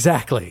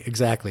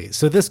 Exactly.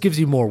 So this gives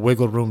you more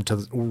wiggle room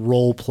to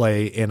role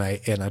play in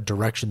a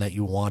direction that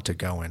you want to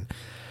go in.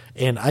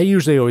 And I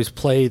usually always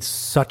play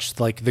such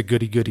like the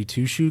goody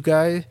two shoe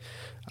guy.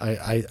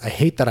 I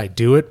hate that I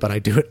do it, but I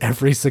do it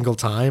every single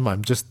time.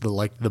 I'm just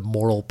the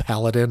moral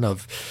paladin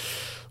of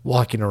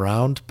walking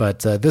around. But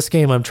this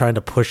game, I'm trying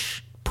to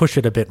push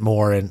it a bit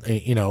more, and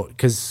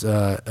because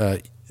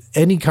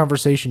any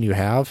conversation you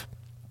have,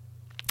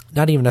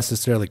 not even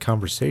necessarily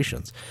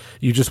conversations,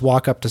 you just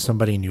walk up to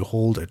somebody and you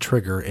hold a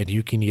trigger, and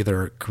you can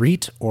either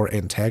greet or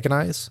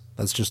antagonize.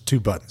 That's just 2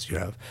 buttons you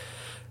have.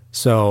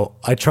 So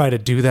I try to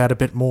do that a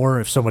bit more.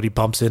 If somebody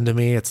bumps into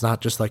me, it's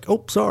not just like,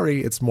 oh,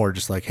 sorry. It's more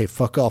just like, hey,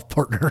 fuck off,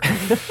 partner.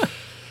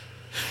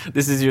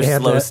 This is your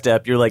slow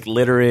step. You're like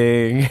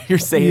littering. You're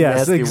saying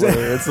nasty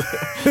words.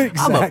 Exactly.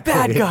 I'm a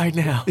bad guy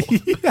now.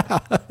 Yeah.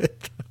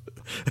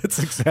 That's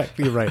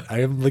exactly right.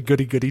 I am the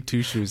goody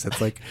two shoes that's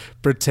like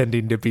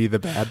pretending to be the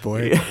bad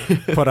boy.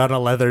 Put on a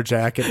leather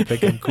jacket and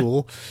think I'm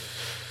cool.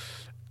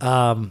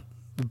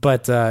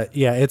 But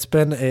it's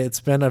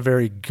been a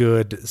very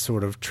good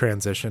sort of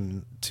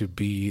transition to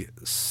be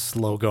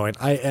slow going.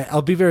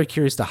 I'll be very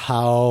curious to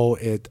how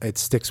it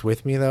sticks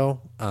with me though.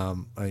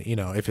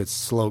 If it's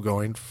slow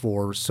going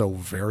for so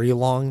very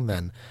long,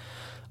 then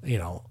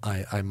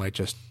I might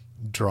just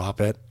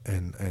drop it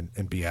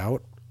and be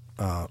out.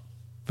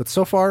 But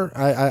so far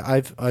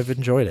I've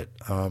enjoyed it.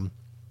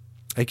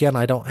 Again,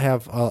 I don't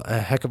have a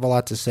heck of a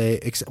lot to say.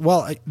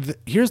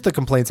 Here's the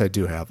complaints I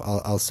do have.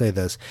 I'll say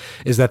this,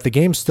 is that the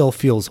game still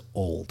feels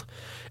old.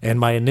 And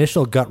my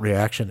initial gut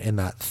reaction in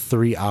that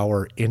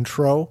 3-hour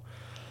intro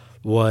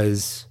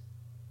was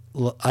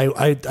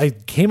I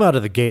came out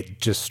of the gate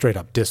just straight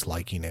up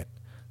disliking it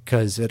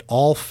because it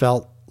all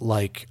felt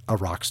like a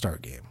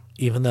Rockstar game.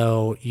 Even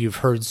though you've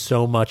heard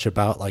so much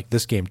about like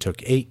this game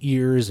took 8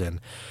 years and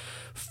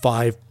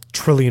 5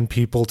 trillion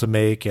people to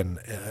make and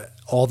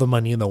all the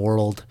money in the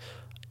world.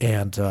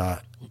 And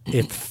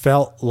it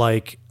felt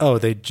like,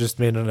 they just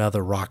made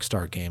another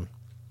Rockstar game.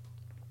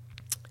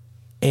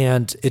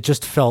 And it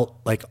just felt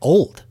like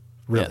old,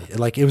 really. Yeah.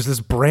 Like, it was this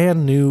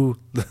brand new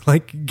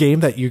like game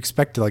that you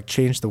expect to like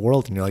change the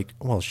world, and you're like,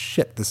 well,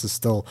 shit, this is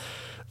still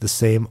the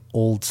same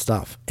old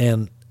stuff.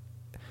 And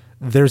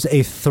there's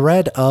a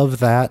thread of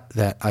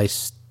that I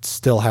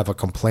still have a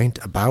complaint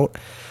about,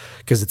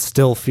 because it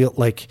still feel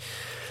like,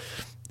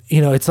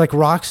 it's like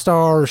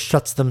Rockstar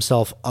shuts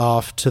themselves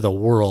off to the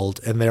world,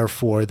 and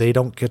therefore they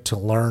don't get to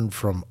learn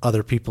from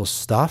other people's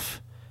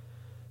stuff.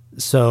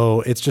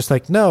 So it's just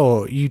like,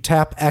 no, you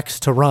tap X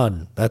to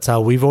run. That's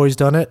how we've always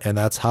done it, and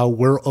that's how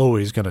we're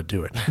always going to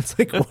do it. It's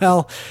like,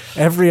 well,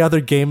 every other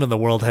game in the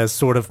world has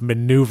sort of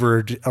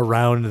maneuvered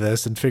around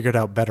this and figured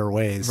out better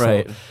ways.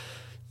 Right. So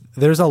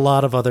there's a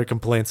lot of other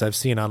complaints I've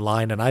seen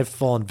online, and I've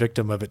fallen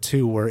victim of it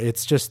too, where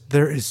it's just,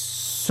 there is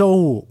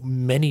so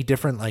many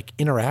different like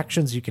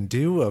interactions you can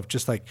do of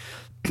just like,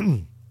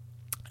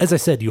 as I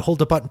said, you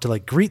hold a button to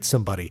like greet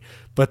somebody,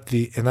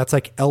 and that's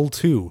like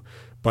L2,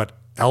 but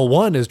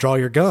L1 is draw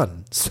your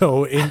gun.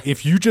 So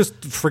if you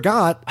just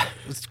forgot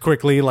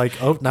quickly,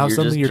 like, oh, now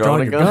suddenly you're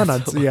drawing your gun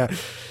on. Yeah.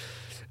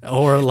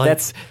 Or like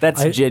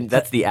that's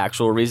the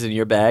actual reason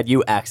you're bad.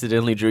 You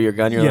accidentally drew your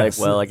gun. You're Yes.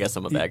 like, well, I guess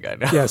I'm a bad guy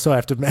now. Yeah, so I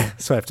have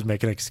to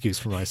make an excuse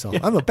for myself.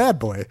 I'm a bad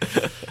boy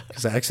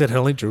because I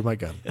accidentally drew my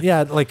gun.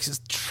 Yeah, like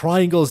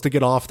triangles to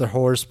get off the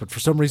horse, but for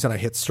some reason I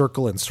hit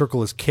circle, and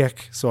circle is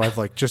kick. So I've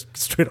like just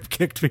straight up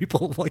kicked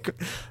people. Like,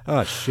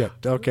 oh shit.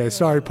 Okay,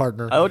 sorry,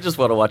 partner. I would just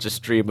want to watch a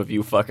stream of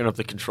you fucking up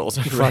the controls.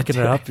 And Fucking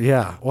it up,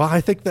 yeah. Well, I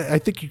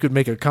think you could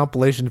make a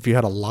compilation if you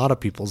had a lot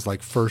of people's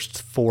like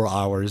first 4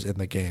 hours in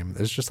the game.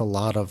 There's just a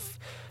lot of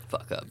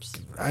fuck ups.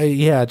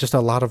 just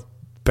a lot of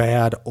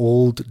bad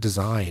old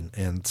design,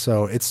 and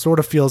so it sort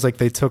of feels like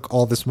they took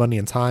all this money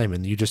and time,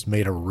 and you just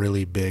made a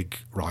really big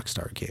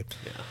Rockstar game.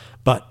 Yeah.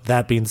 But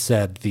that being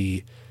said,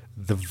 the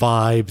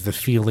vibe, the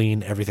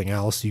feeling, everything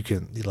else, you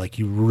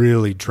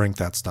really drink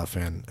that stuff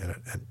in, and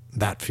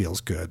that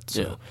feels good.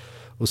 So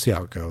we'll see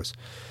how it goes.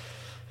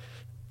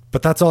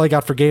 But that's all I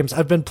got for games.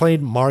 I've been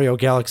playing Mario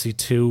Galaxy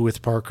 2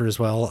 with Parker as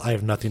well. I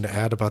have nothing to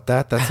add about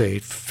that. That's a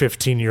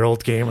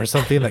 15-year-old game or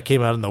something that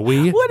came out in the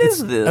Wii. What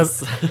is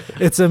this?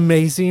 It's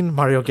amazing.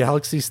 Mario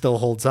Galaxy still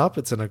holds up.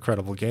 It's an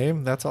incredible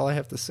game. That's all I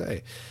have to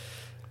say.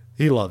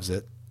 He loves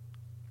it.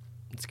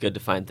 It's good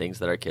to find things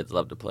that our kids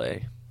love to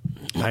play.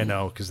 I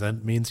know, because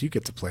that means you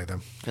get to play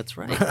them. That's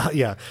right.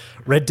 Yeah.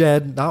 Red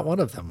Dead, not one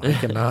of them. I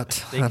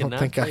cannot. I don't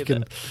think I can.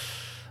 That.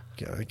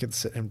 I can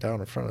sit him down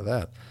in front of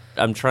that.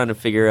 I'm trying to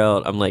figure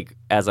out,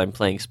 as I'm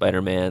playing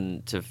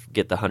Spider-Man to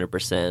get the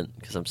 100%,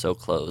 because I'm so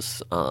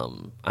close,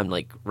 I'm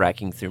like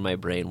racking through my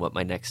brain what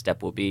my next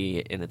step will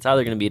be, and it's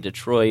either going to be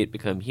Detroit,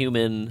 Become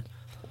Human,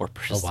 or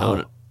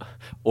Persona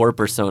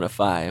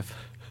 5.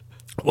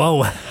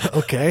 Whoa,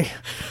 okay.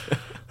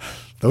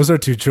 Those are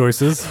two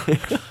choices.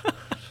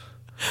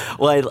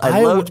 Well,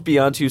 I loved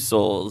Beyond Two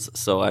Souls,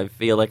 so I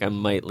feel like I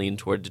might lean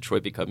toward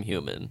Detroit Become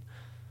Human.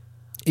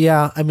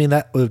 Yeah, I mean,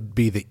 that would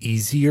be the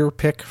easier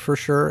pick for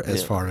sure,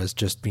 as far as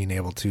just being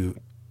able to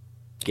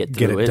get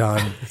it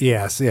done.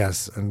 Yes,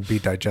 and be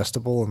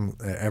digestible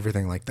and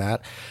everything like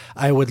that.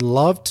 I would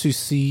love to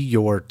see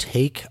your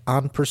take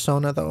on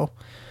Persona, though.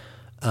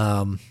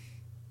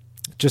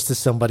 Just as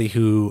somebody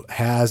who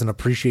has an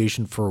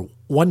appreciation for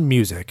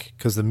music,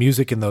 because the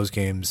music in those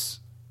games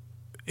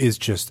is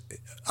just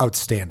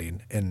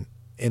outstanding. And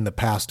in the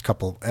past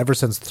couple, ever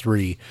since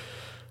 3,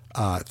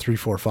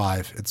 4,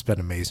 5, it's been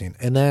amazing.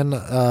 And then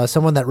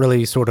someone that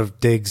really sort of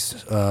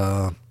digs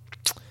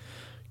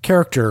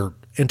character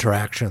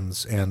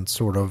interactions and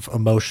sort of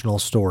emotional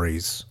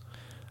stories.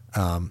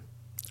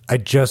 I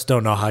just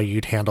don't know how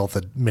you'd handle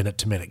the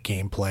minute-to-minute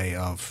gameplay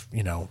of,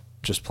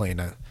 just playing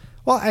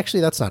well, actually,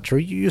 that's not true.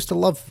 You used to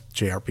love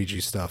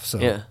JRPG stuff,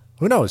 so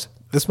who knows?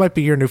 This might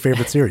be your new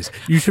favorite series.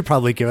 You should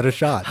probably give it a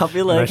shot. I'll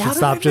be like, how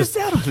did I miss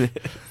out on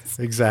it?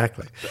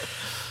 Exactly.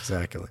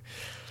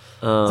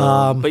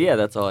 But yeah,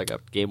 that's all I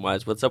got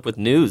game-wise. What's up with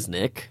news,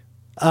 Nick?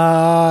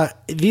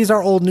 These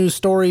are old news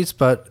stories,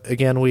 but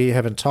again, we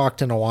haven't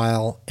talked in a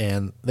while,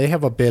 and they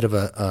have a bit of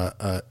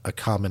a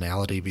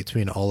commonality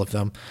between all of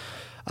them.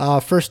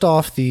 First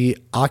off, the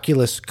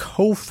Oculus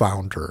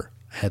co-founder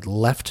had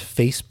left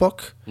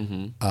Facebook,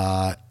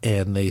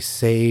 and they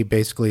say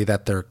basically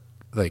that they're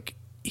like,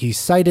 he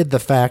cited the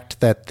fact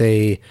that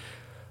they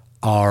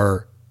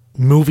are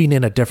moving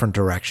in a different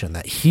direction,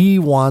 that he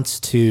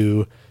wants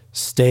to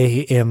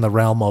stay in the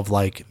realm of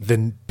like the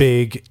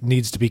big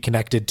needs to be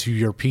connected to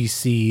your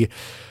PC,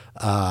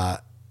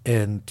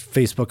 and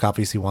Facebook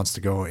obviously wants to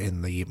go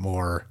in the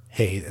more,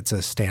 hey, it's a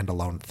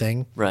standalone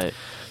thing. Right.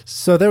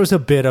 So there was a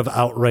bit of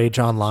outrage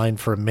online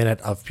for a minute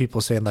of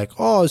people saying like,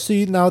 oh,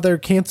 see, now they're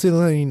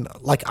canceling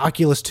like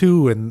Oculus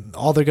 2 and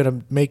all they're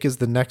going to make is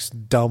the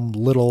next dumb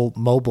little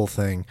mobile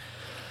thing.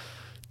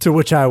 To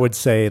which I would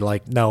say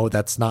like, no,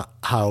 that's not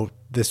how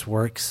this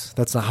works.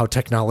 That's not how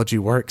technology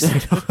works.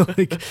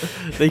 Like,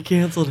 they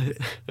canceled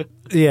it.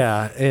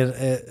 Yeah, and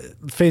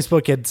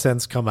Facebook had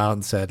since come out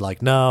and said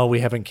like, no, we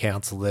haven't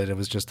canceled it. It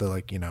was just there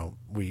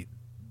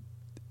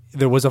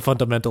was a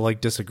fundamental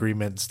like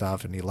disagreement and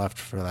stuff, and he left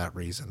for that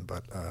reason.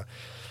 But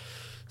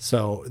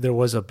so there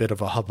was a bit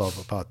of a hubbub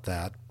about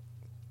that.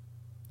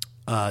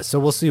 So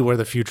we'll see where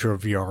the future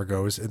of VR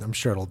goes, and I'm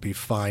sure it'll be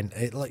fine.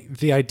 Like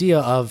the idea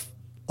of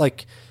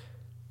like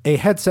a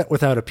headset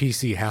without a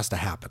PC has to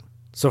happen.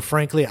 So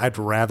frankly, I'd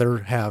rather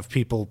have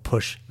people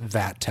push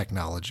that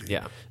technology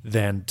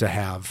than to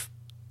have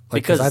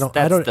like because I don't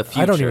the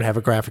future. I don't even have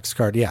a graphics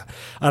card. Yeah,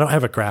 I don't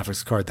have a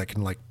graphics card that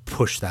can like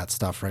push that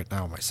stuff right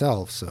now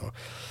myself. So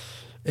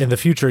in the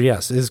future,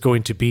 yes, is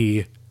going to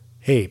be,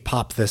 hey,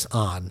 pop this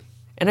on.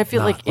 And I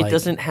feel like it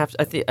doesn't have.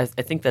 I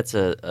think that's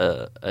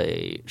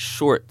a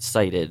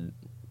short-sighted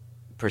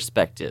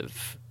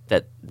perspective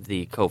that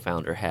the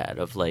co-founder had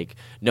of like,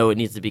 no, it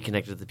needs to be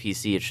connected to the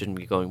PC. It shouldn't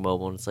be going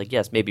mobile. And it's like,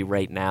 yes, maybe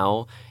right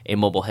now a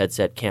mobile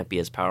headset can't be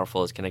as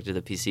powerful as connected to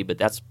the PC, but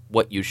that's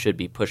what you should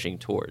be pushing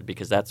toward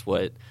because that's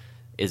what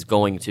is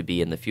going to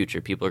be in the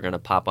future. People are going to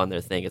pop on their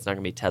thing. It's not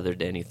going to be tethered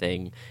to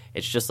anything.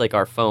 It's just like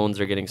our phones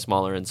are getting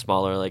smaller and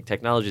smaller. Like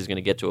technology is going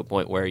to get to a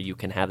point where you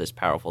can have this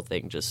powerful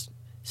thing just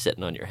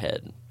sitting on your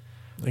head.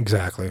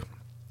 Exactly.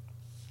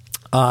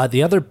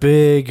 The other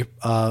big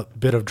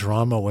bit of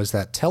drama was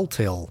that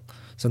Telltale,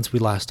 since we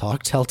last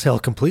talked, Telltale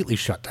completely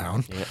shut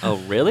down. Yeah. Oh,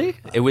 really?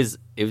 It was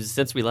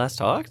since we last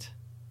talked?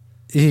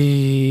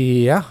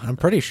 Yeah, I'm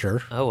pretty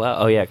sure. Oh, wow.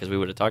 Oh, yeah, because we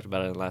would have talked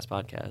about it in the last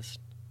podcast.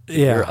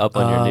 Yeah. You're up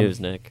on your news,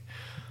 Nick.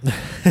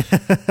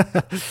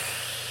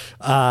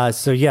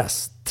 So,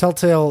 yes,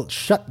 Telltale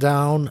shut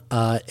down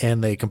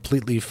and they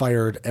completely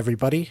fired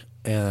everybody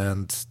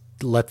and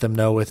let them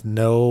go with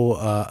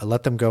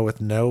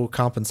no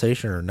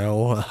compensation or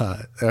no.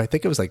 I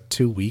think it was like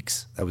 2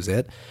 weeks. That was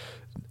it.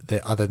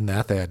 Other than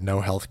that, they had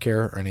no health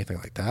care or anything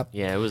like that.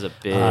 Yeah, it was a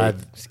big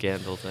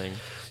scandal thing.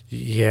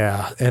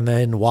 Yeah, and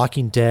then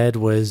Walking Dead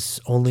was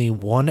only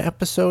one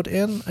episode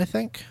in, I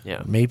think.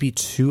 Yeah. Maybe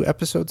 2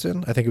 episodes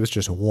in. I think it was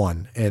just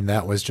one, and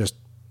that was just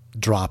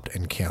dropped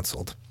and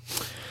canceled.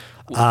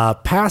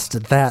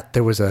 Past that,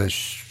 there was a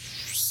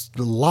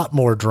lot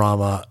more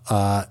drama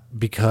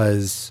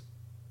because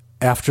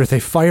after they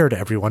fired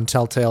everyone,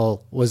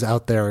 Telltale was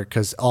out there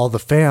because all the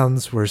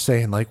fans were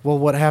saying like, well,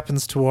 what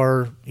happens to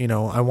our,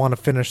 I want to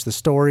finish the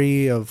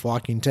story of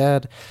Walking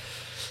Dead.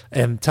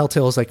 And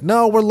Telltale was like,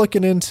 no, we're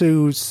looking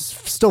into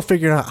still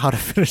figuring out how to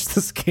finish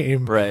this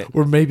game. Right.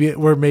 We're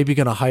maybe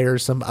going to hire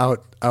some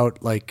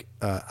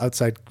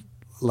outside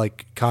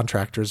like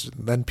contractors.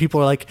 And then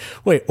people are like,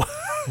 wait,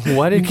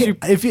 why didn't you?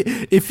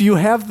 If you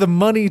have the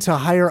money to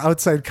hire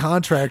outside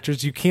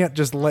contractors, you can't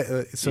just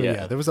let.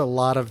 Yeah, there was a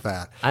lot of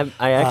that.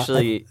 I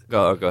actually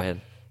go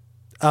ahead.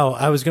 Oh,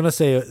 I was gonna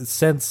say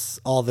since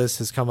all this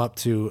has come up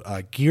to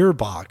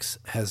Gearbox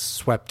has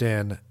swept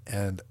in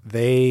and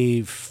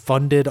they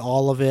funded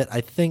all of it.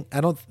 They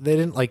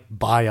didn't like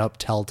buy up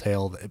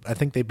Telltale. I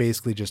think they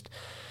basically just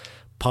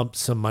pumped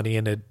some money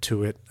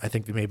into it. I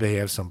think maybe they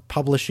have some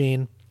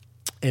publishing,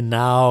 and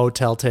now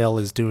Telltale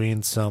is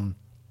doing some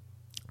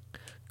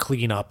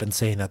cleanup and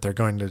saying that they're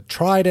going to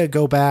try to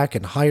go back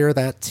and hire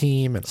that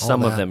team and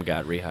some of them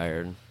got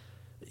rehired.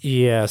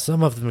 Yeah,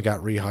 some of them got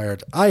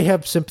rehired. I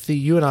have sympathy.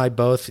 You and I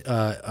both.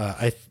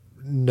 I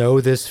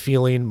know this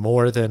feeling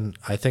more than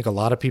I think a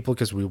lot of people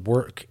because we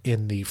work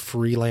in the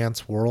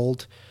freelance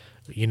world.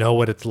 You know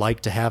what it's like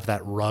to have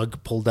that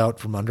rug pulled out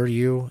from under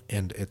you,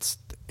 and it's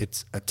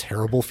a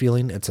terrible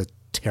feeling. It's a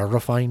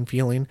terrifying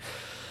feeling.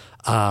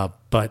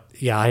 But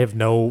yeah, I have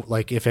no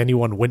if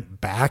anyone went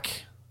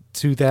back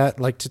to that,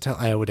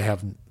 I would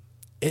have.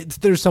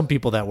 There's some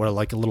people that were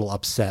like a little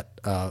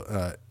upset,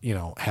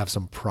 have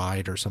some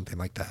pride or something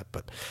like that.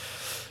 But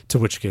to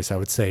which case I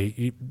would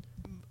say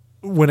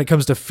when it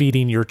comes to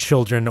feeding your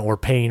children or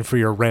paying for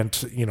your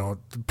rent,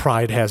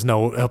 pride has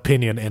no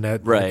opinion in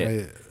it.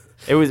 Right.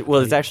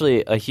 It's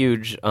actually a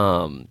huge,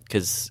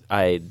 cause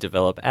I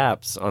develop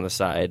apps on the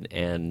side.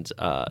 And,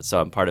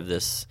 so I'm part of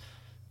this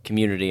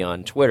community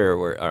on Twitter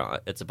where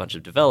it's a bunch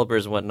of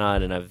developers and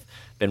whatnot. And I've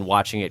been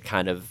watching it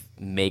kind of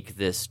make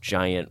this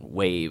giant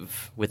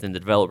wave within the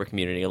developer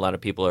community. A lot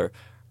of people are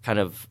kind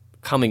of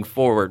coming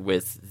forward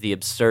with the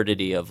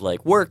absurdity of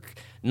work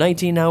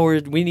 19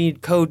 hours, we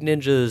need code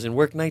ninjas and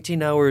work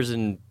 19 hours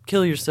and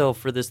kill yourself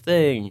for this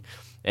thing.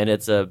 And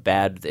it's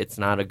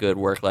not a good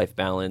work-life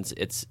balance.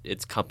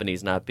 It's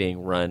companies not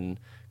being run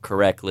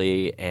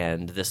correctly,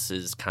 and this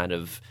is kind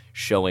of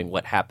showing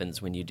what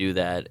happens when you do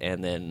that.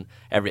 And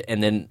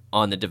then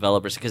on the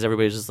developers, because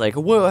everybody's just like,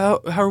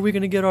 well, how are we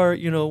going to get our,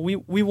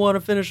 we want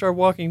to finish our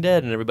Walking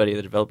Dead, and everybody in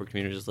the developer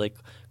community is like,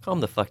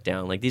 calm the fuck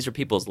down. These are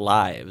people's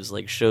lives.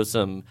 Show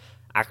some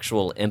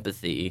actual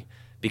empathy,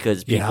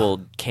 because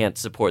people can't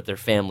support their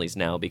families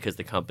now because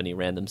the company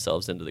ran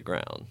themselves into the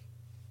ground.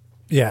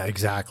 Yeah,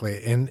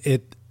 exactly. And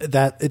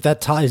that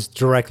ties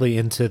directly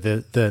into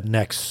the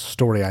next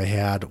story I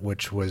had,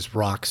 which was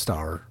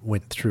Rockstar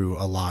went through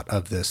a lot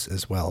of this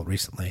as well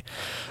recently.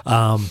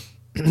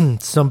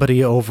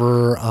 Somebody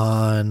over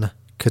on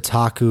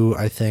Kotaku,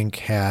 I think,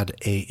 had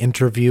a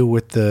interview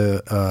with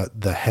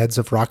the heads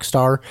of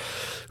Rockstar,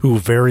 who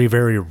very,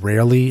 very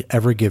rarely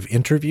ever give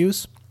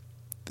interviews.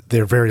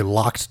 they're very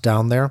locked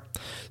down there.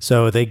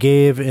 So they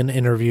gave an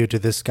interview to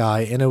this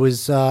guy, and it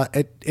was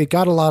it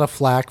got a lot of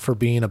flack for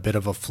being a bit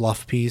of a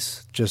fluff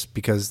piece, just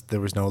because there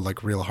was no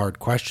like real hard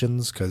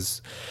questions.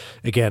 Because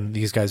again,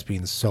 these guys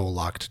being so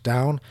locked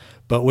down.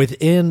 But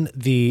within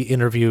the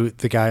interview,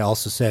 the guy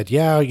also said,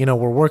 "Yeah,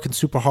 we're working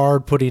super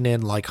hard, putting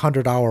in like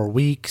 100-hour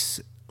weeks."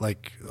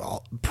 Like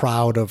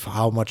proud of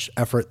how much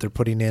effort they're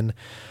putting in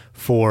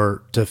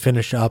to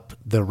finish up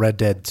the Red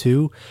Dead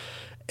 2.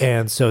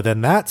 And so then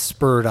that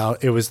spurred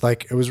out. It was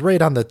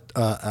right on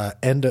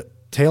the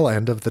tail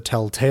end of the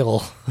Telltale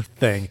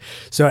thing.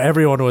 So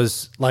everyone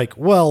was like,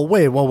 well,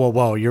 wait,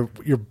 whoa. You're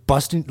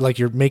busting, like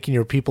you're making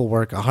your people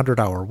work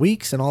 100-hour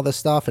weeks and all this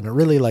stuff. And it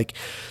really like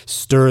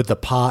stirred the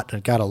pot, and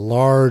it got a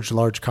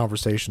large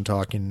conversation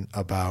talking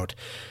about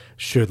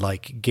should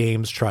like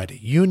games try to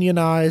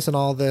unionize and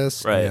all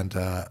this. Right. And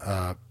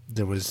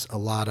there was a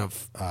lot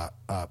of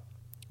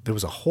there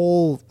was a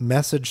whole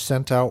message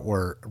sent out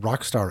where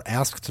Rockstar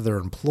asked their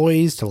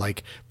employees to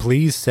like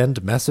please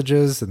send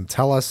messages and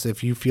tell us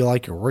if you feel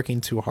like you're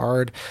working too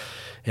hard.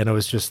 And it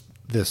was just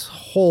this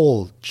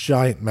whole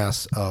giant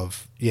mess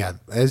of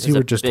as you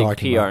were just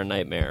talking PR about.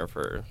 nightmare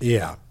for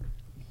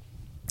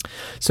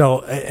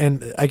So,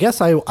 and I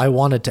guess I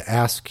wanted to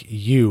ask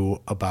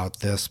you about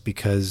this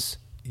because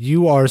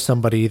you are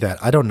somebody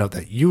that, I don't know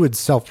that you would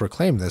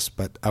self-proclaim this,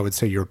 but I would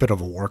say you're a bit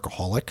of a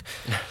workaholic.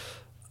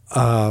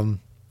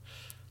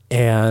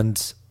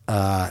 And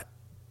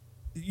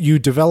you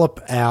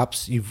develop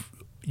apps,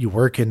 you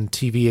work in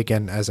TV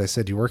again, as I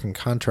said, you work in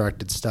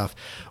contracted stuff.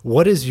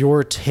 What is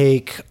your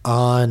take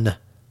on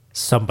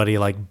somebody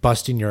like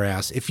busting your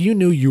ass? If you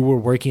knew you were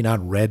working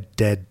on Red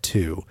Dead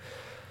 2,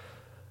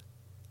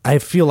 I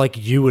feel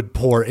like you would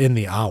pour in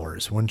the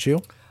hours, wouldn't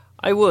you?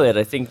 I would.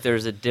 I think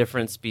there's a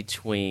difference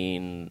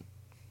between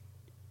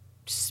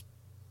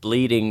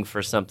bleeding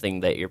for something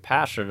that you're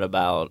passionate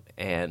about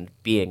and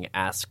being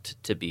asked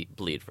to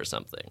bleed for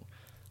something.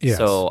 Yes.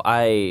 So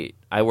I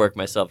work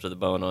myself to the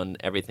bone on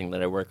everything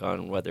that I work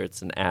on, whether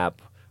it's an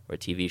app or a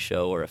TV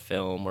show or a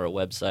film or a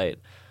website,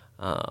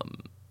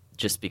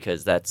 just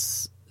because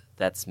that's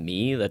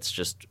me. That's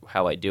just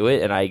how I do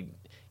it. And I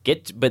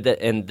get,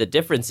 and the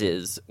difference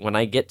is when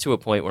I get to a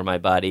point where my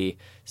body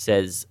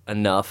says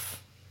enough,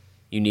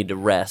 you need to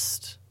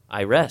rest.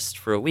 I rest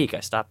for a week. I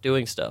stop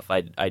doing stuff.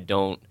 I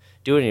don't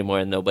do it anymore,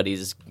 and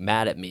nobody's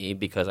mad at me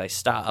because I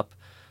stop.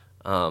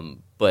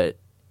 But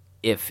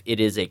if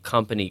it is a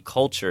company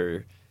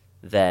culture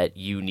that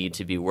you need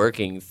to be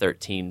working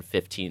 13,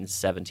 15,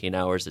 17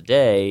 hours a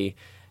day,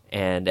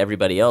 and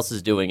everybody else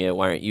is doing it,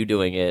 why aren't you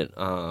doing it?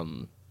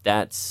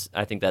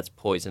 I think that's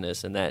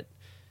poisonous, and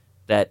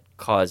that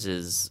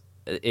causes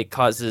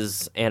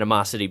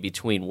animosity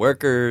between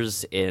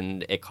workers,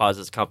 and it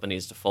causes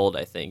companies to fold,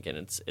 I think, and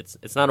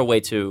it's not a way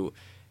to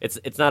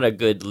it's not a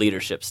good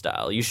leadership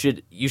style. You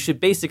should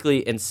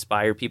basically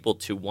inspire people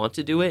to want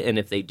to do it, and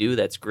if they do,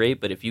 that's great.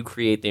 But if you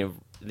create the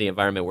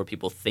environment where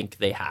people think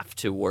they have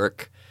to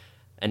work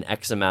an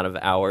X amount of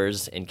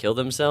hours and kill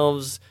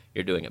themselves,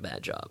 you're doing a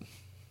bad job.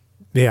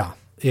 Yeah.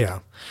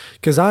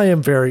 Because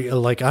I'm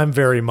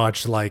very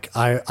much like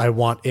I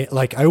want it.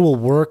 Like I will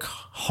work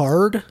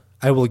hard.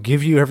 I will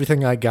give you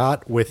everything I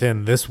got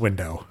within this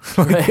window.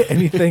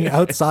 Anything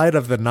outside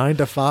of the 9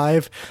 to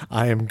 5,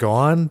 I am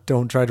gone.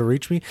 Don't try to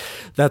reach me.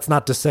 That's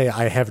not to say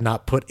I have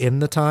not put in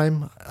the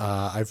time.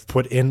 I've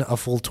put in a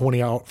full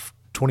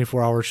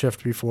 24-hour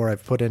shift before.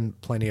 I've put in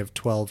plenty of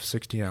 12,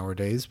 16-hour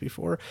days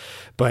before.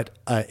 But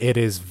it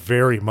is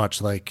very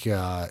much like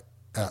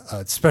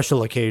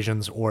special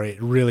occasions, or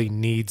it really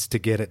needs to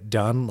get it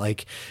done.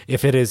 Like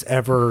if it is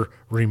ever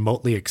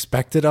remotely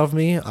expected of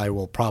me, I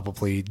will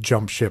probably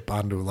jump ship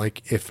onto,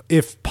 like,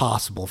 if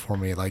possible for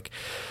me, like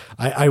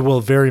I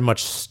will very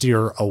much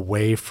steer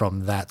away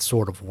from that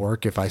sort of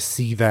work if I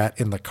see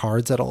that in the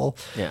cards at all.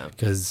 Yeah.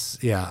 Because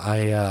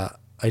I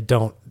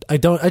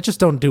just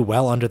don't do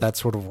well under that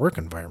sort of work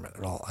environment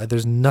at all.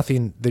 There's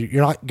nothing that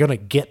you're not going to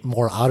get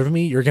more out of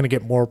me. You're going to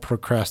get more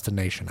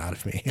procrastination out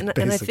of me. And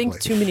I think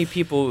too many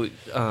people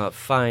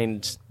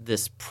find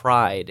this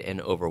pride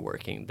in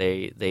overworking.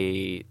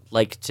 They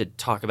like to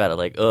talk about it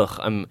like,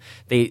 ugh,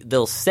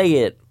 they'll say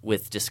it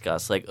with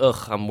disgust, like,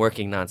 ugh, I'm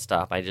working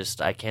nonstop.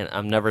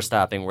 I'm never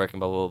stopping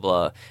working, blah, blah,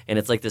 blah. And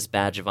it's like this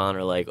badge of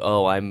honor, like,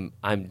 oh,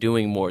 I'm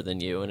doing more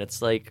than you. And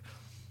it's like,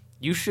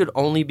 you should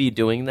only be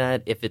doing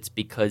that if it's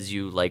because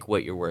you like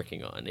what you're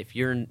working on. If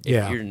you're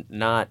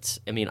not,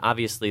 I mean,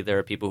 obviously there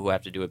are people who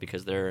have to do it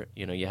because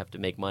you have to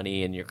make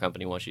money and your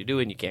company wants you to do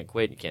it and you can't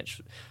quit. And you can't.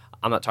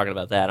 I'm not talking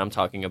about that. I'm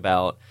talking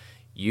about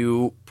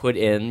you put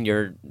in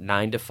your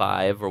 9 to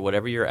 5 or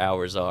whatever your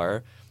hours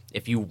are.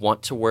 If you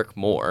want to work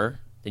more,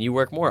 then you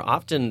work more.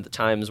 Often the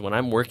times when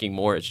I'm working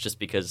more, it's just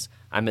because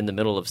I'm in the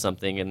middle of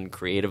something and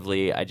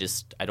creatively I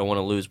don't want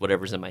to lose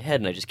whatever's in my head,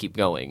 and I just keep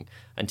going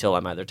until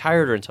I'm either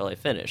tired or until I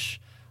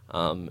finish.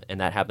 And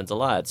that happens a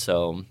lot.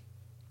 So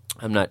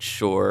I'm not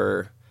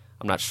sure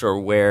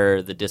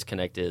where the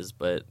disconnect is,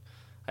 but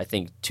I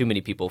think too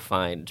many people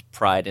find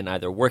pride in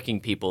either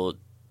working people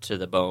to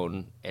the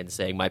bone and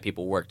saying my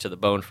people work to the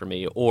bone for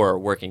me, or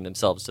working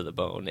themselves to the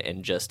bone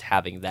and just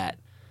having that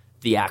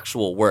the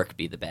actual work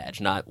be the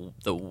badge, not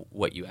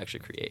what you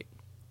actually create.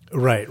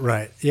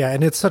 Right. Yeah,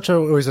 and it's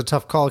always a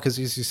tough call because,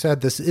 as you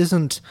said, this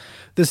isn't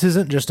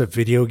just a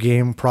video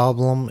game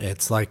problem.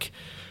 It's like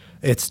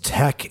it's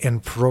tech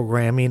and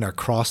programming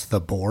across the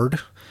board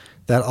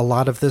that a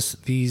lot of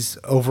these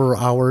over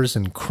hours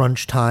and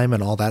crunch time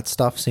and all that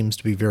stuff seems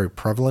to be very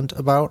prevalent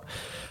about.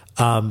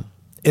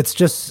 It's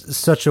just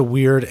such a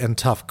weird and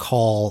tough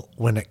call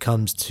when it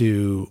comes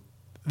to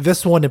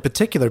this one in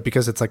particular,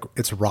 because it's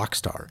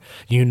Rockstar.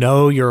 You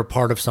know, you're a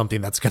part of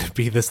something that's going to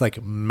be this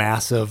like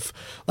massive,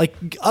 like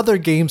other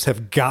games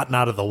have gotten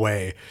out of the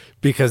way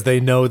because they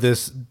know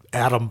this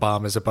atom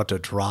bomb is about to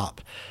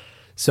drop.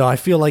 So I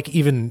feel like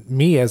even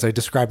me, as I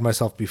described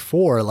myself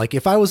before, like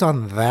if I was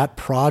on that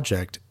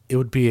project, it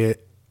would be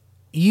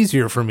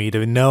easier for me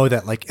to know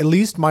that like at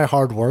least my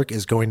hard work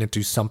is going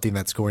into something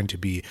that's going to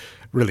be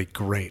really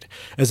great,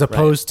 as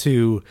opposed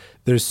to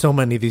there's so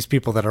many of these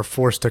people that are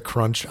forced to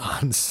crunch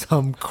on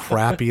some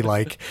crappy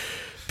like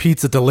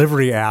pizza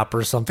delivery app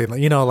or something,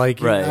 like, you know,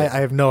 like I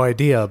have no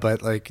idea,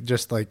 but like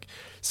just like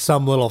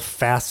some little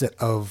facet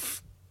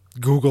of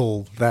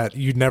Google that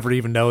you'd never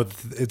even know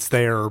it's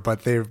there,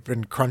 but they've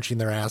been crunching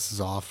their asses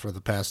off for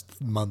the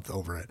past month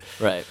over it.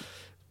 Right.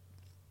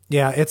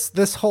 Yeah, it's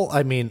this whole,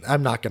 I mean,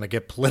 I'm not going to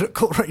get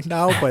political right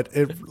now, but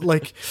it,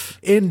 like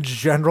in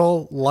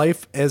general,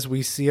 life as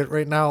we see it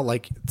right now,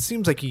 like it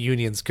seems like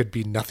unions could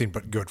be nothing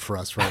but good for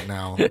us right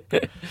now.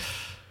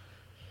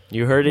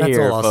 You heard it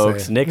here,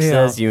 folks. Nick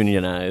says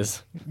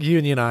unionize.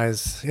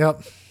 Unionize,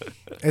 yep.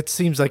 It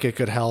seems like it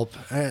could help.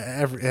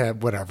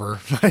 Whatever.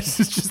 It's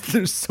just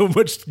there's so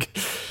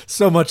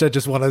much I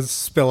just want to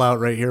spill out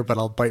right here, but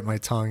I'll bite my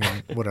tongue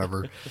and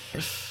whatever.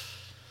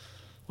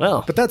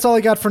 Well, but that's all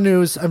I got for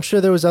news. I'm sure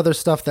there was other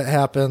stuff that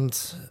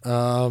happened.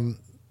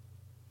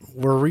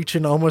 We're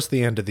reaching almost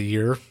the end of the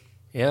year.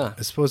 Yeah.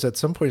 I suppose at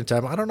some point in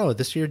time, I don't know,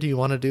 this year, do you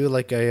want to do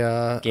like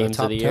a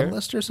top 10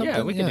 list or something?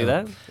 Yeah, we can do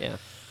that. Yeah.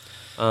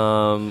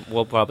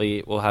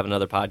 We'll have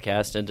another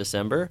podcast in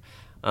December.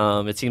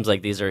 It seems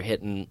like these are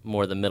hitting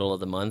more the middle of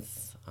the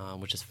month,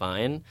 which is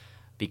fine,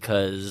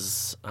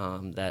 because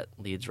that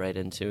leads right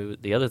into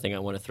the other thing I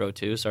want to throw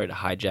to. Sorry to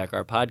hijack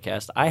our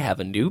podcast. I have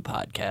a new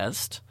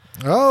podcast.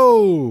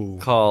 Oh,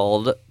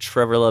 called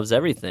Trevor Loves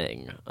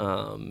Everything,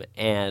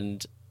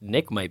 and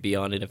Nick might be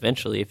on it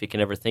eventually if he can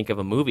ever think of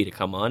a movie to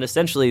come on.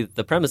 Essentially,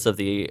 the premise of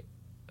the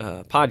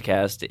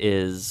podcast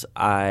is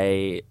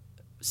I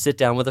sit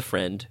down with a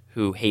friend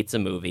who hates a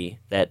movie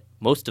that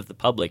most of the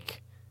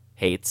public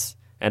hates,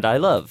 and I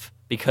love,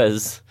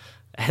 because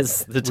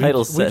as the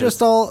title says, we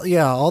just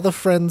all the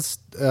friends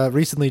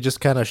recently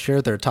just kind of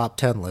shared their top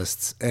 10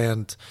 lists,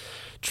 and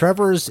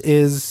Trevor's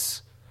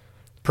is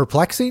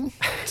perplexing,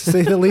 to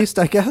say the least,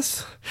 I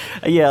guess.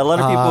 Yeah, a lot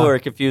of people are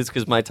confused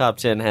because my top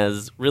 10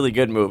 has really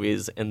good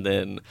movies and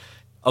then,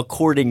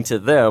 according to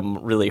them,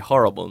 really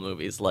horrible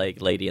movies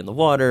like Lady in the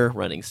Water,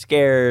 Running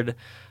Scared,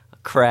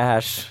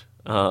 Crash.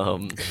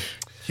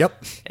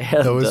 Yep,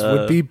 those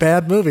would be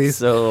bad movies.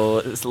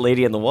 So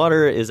Lady in the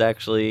Water is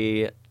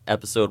actually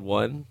episode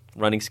 1.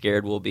 Running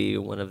Scared will be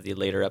one of the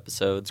later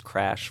episodes.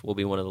 Crash will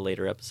be one of the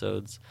later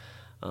episodes.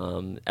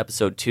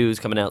 Episode 2 is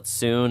coming out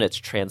soon. It's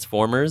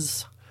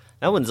Transformers.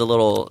 That one's a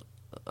little,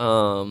 I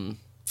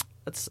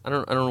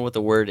don't know what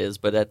the word is,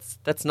 but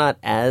that's not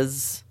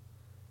as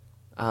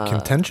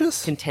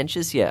contentious.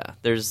 Contentious, yeah.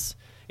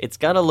 It's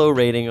got a low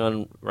rating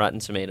on Rotten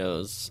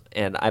Tomatoes,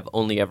 and I've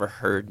only ever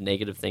heard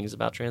negative things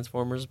about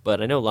Transformers.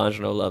 But I know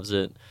Longino loves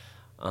it,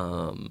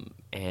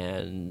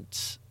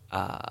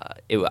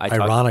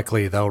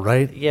 ironically, though,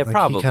 right? Yeah, like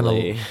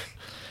probably.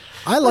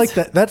 I like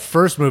that. That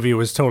first movie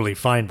was totally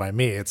fine by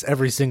me. It's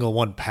every single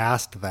one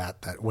past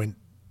that went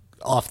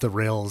off the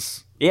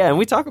rails. Yeah, and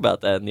we talk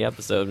about that in the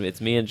episode. It's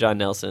me and John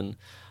Nelson.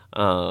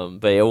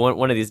 But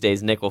one of these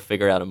days, Nick will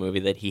figure out a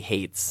movie that he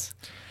hates.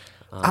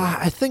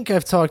 I think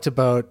I've talked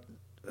about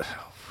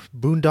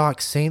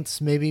Boondock Saints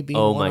maybe being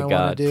one I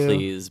want to do. Oh my God,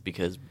 please,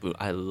 because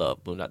I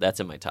love Boondock. That's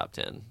in my top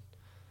 10.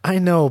 I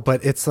know,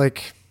 but it's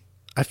like,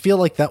 I feel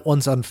like that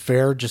one's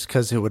unfair just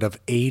because it would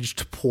have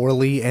aged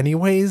poorly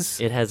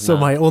anyways. It has so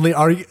not. my only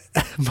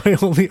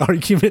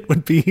argument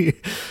would be,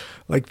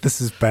 like,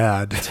 this is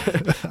bad.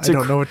 I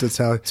don't know what to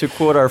tell you. To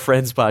quote our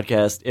friend's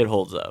podcast, it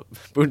holds up.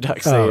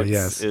 Boondock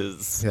Saints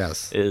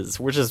is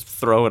we're just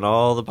throwing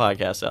all the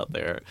podcasts out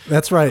there.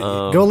 That's right.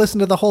 Go listen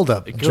to The Hold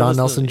Up. John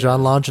Nelson,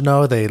 John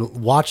Longino, they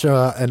watch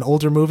an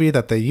older movie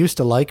that they used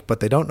to like,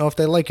 but they don't know if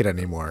they like it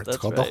anymore. It's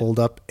called The Hold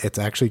Up. It's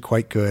actually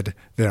quite good.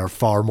 They are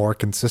far more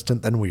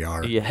consistent than we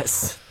are.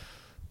 Yes.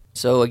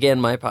 So again,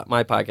 my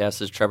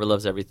podcast is Trevor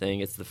Loves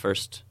Everything. It's the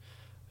first,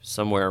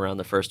 somewhere around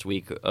the first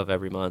week of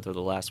every month or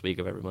the last week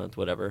of every month,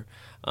 whatever.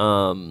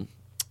 And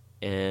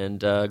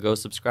go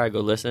subscribe,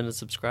 go listen and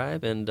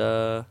subscribe, and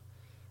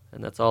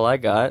that's all I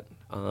got.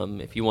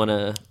 If you want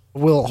to,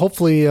 we'll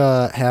hopefully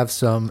have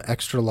some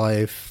Extra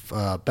Life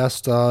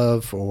best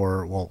of,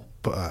 or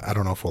I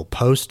don't know if we'll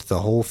post the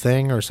whole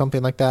thing or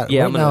something like that.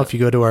 Yeah, right now, if you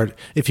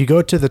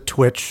go to the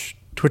Twitch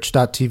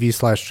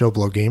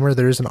twitch.tv/JoeBlowGamer.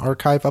 There is an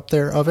archive up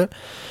there of it,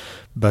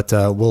 but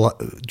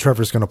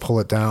Trevor's going to pull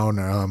it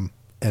down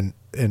and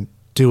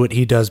do what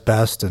he does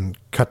best and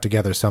cut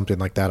together something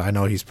like that. I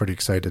know he's pretty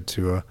excited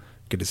to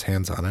get his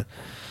hands on it.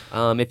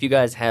 If you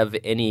guys have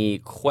any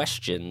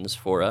questions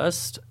for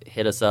us,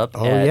 hit us up.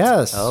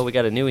 Yes. Oh, we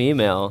got a new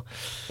email.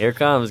 Here it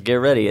comes. Get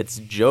ready. It's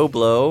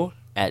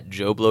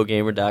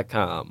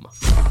joeblow@joeblowgamer.com.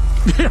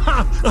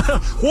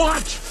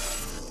 What?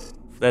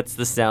 That's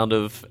the sound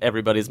of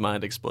everybody's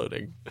mind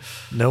exploding.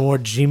 No more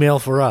Gmail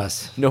for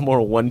us. No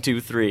more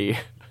 123.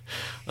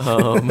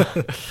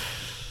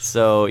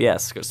 So,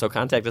 yes. So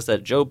contact us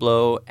at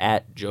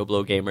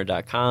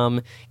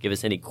joeblow@joeblowgamer.com. Give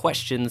us any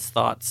questions,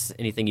 thoughts,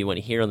 anything you want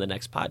to hear on the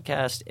next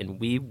podcast, and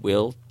we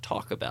will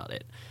talk about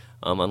it.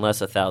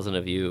 Unless 1,000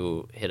 of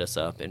you hit us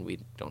up and we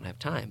don't have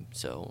time.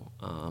 So,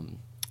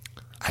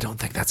 I don't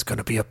think that's going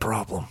to be a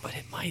problem. but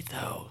it might,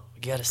 though.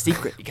 You got to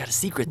secret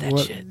that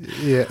shit.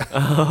 Yeah.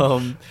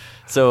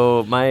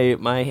 So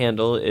my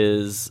handle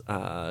is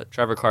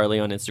Trevor Carley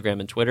on Instagram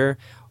and Twitter.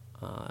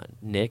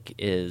 Nick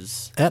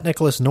is At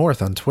Nicholas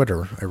North on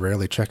Twitter. I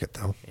rarely check it,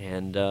 though.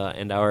 and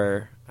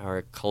our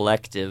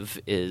collective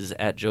is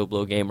at Joe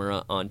Blow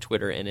Gamer on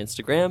Twitter and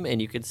Instagram, and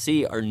you can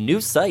see our new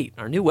website,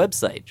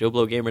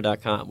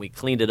 joeblowgamer.com. We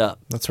cleaned it up.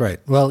 That's right.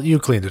 Well, you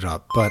cleaned it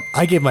up, but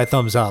I gave my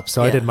thumbs up,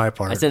 so I Yeah. did my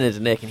part. I sent it to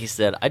Nick, and he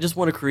said, "I just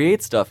want to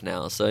create stuff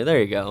now." So there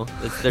you go.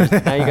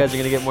 Now you guys are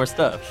gonna get more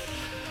stuff.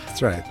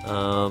 That's right.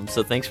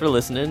 So thanks for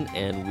listening,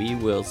 and we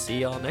will see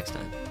y'all next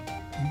time.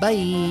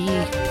 Bye.